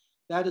thorn,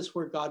 that is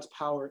where God's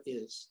power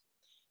is.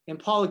 And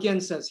Paul again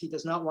says he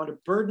does not want to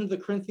burden the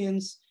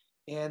Corinthians,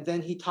 and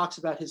then he talks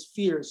about his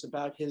fears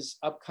about his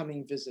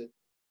upcoming visit.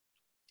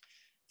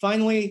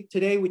 Finally,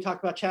 today we talk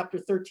about chapter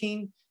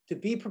 13, to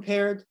be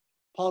prepared,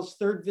 Paul's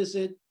third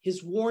visit,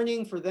 his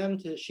warning for them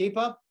to shape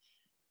up,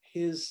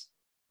 his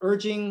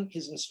urging,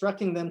 his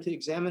instructing them to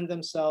examine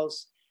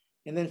themselves,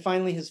 and then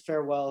finally his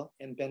farewell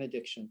and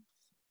benediction.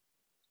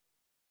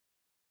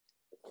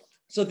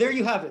 So there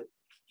you have it.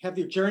 You have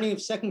your journey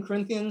of 2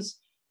 Corinthians.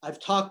 I've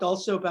talked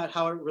also about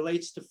how it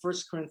relates to 1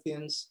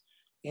 Corinthians.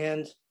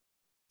 And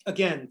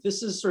again,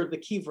 this is sort of the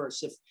key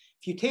verse. If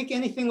you take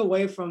anything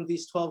away from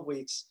these 12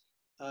 weeks,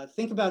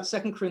 think about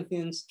 2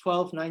 Corinthians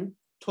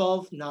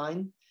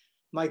 12:9.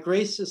 My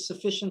grace is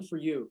sufficient for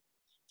you,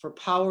 for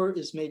power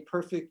is made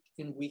perfect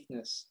in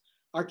weakness.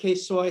 Arche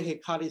soi he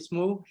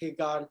charismu he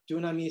gar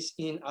dunamis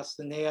in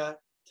astheneia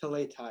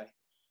teletai.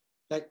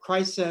 That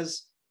Christ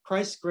says,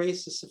 Christ's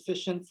grace is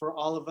sufficient for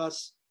all of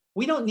us.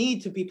 We don't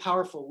need to be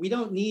powerful. We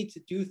don't need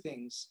to do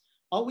things.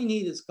 All we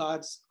need is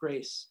God's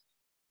grace.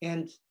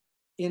 And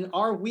in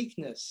our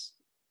weakness,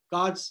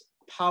 God's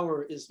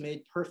power is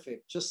made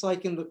perfect. Just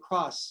like in the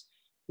cross,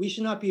 we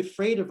should not be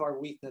afraid of our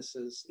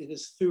weaknesses. It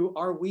is through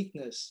our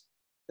weakness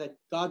that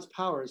God's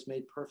power is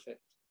made perfect.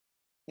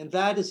 And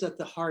that is at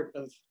the heart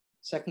of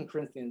 2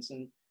 Corinthians.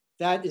 And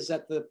that is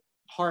at the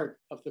heart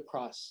of the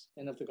cross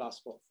and of the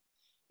gospel.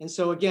 And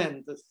so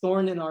again, the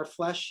thorn in our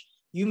flesh,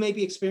 you may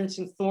be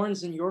experiencing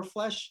thorns in your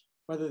flesh,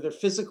 whether they're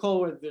physical,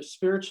 whether they're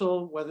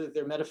spiritual, whether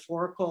they're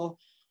metaphorical,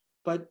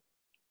 but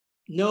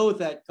know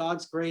that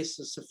God's grace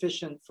is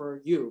sufficient for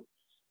you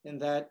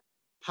and that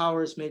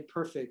power is made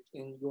perfect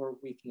in your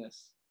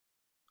weakness.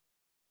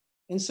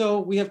 And so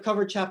we have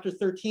covered chapter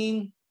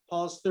 13,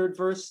 Paul's third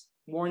verse,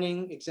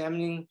 warning,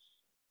 examining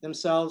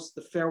themselves,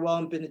 the farewell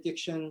and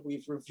benediction.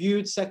 We've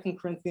reviewed 2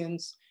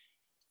 Corinthians.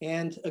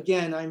 And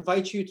again, I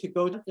invite you to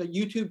go to the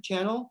YouTube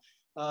channel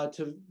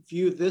to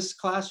view this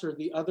class or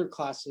the other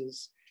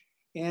classes.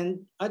 And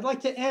I'd like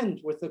to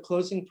end with a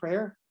closing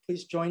prayer.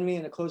 Please join me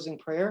in a closing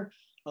prayer,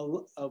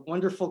 a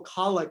wonderful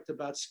collect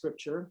about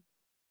scripture.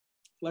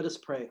 Let us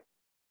pray.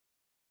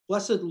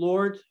 Blessed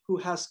Lord, who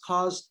has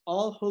caused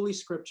all holy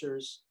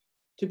scriptures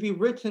to be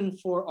written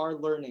for our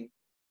learning,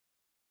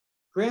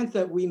 grant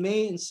that we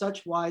may in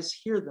such wise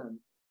hear them,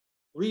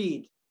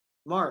 read,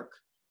 mark,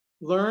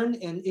 learn,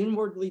 and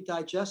inwardly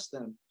digest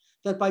them,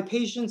 that by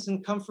patience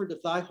and comfort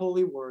of thy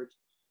holy word,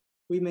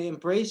 we may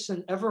embrace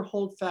and ever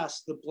hold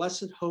fast the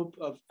blessed hope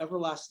of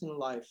everlasting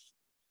life,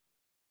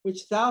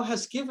 which thou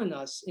hast given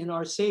us in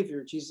our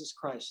Savior, Jesus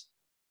Christ,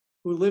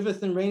 who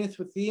liveth and reigneth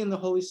with thee in the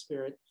Holy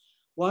Spirit,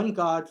 one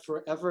God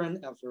forever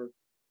and ever.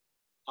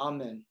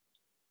 Amen.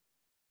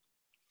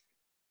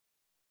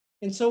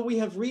 And so we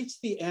have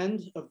reached the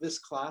end of this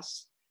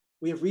class.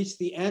 We have reached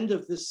the end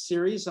of this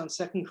series on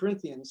 2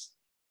 Corinthians,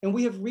 and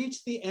we have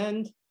reached the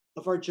end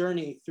of our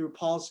journey through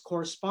Paul's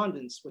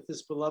correspondence with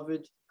his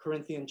beloved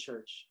Corinthian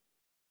church.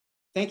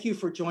 Thank you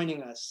for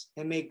joining us,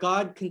 and may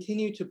God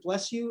continue to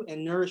bless you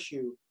and nourish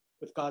you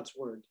with God's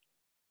word.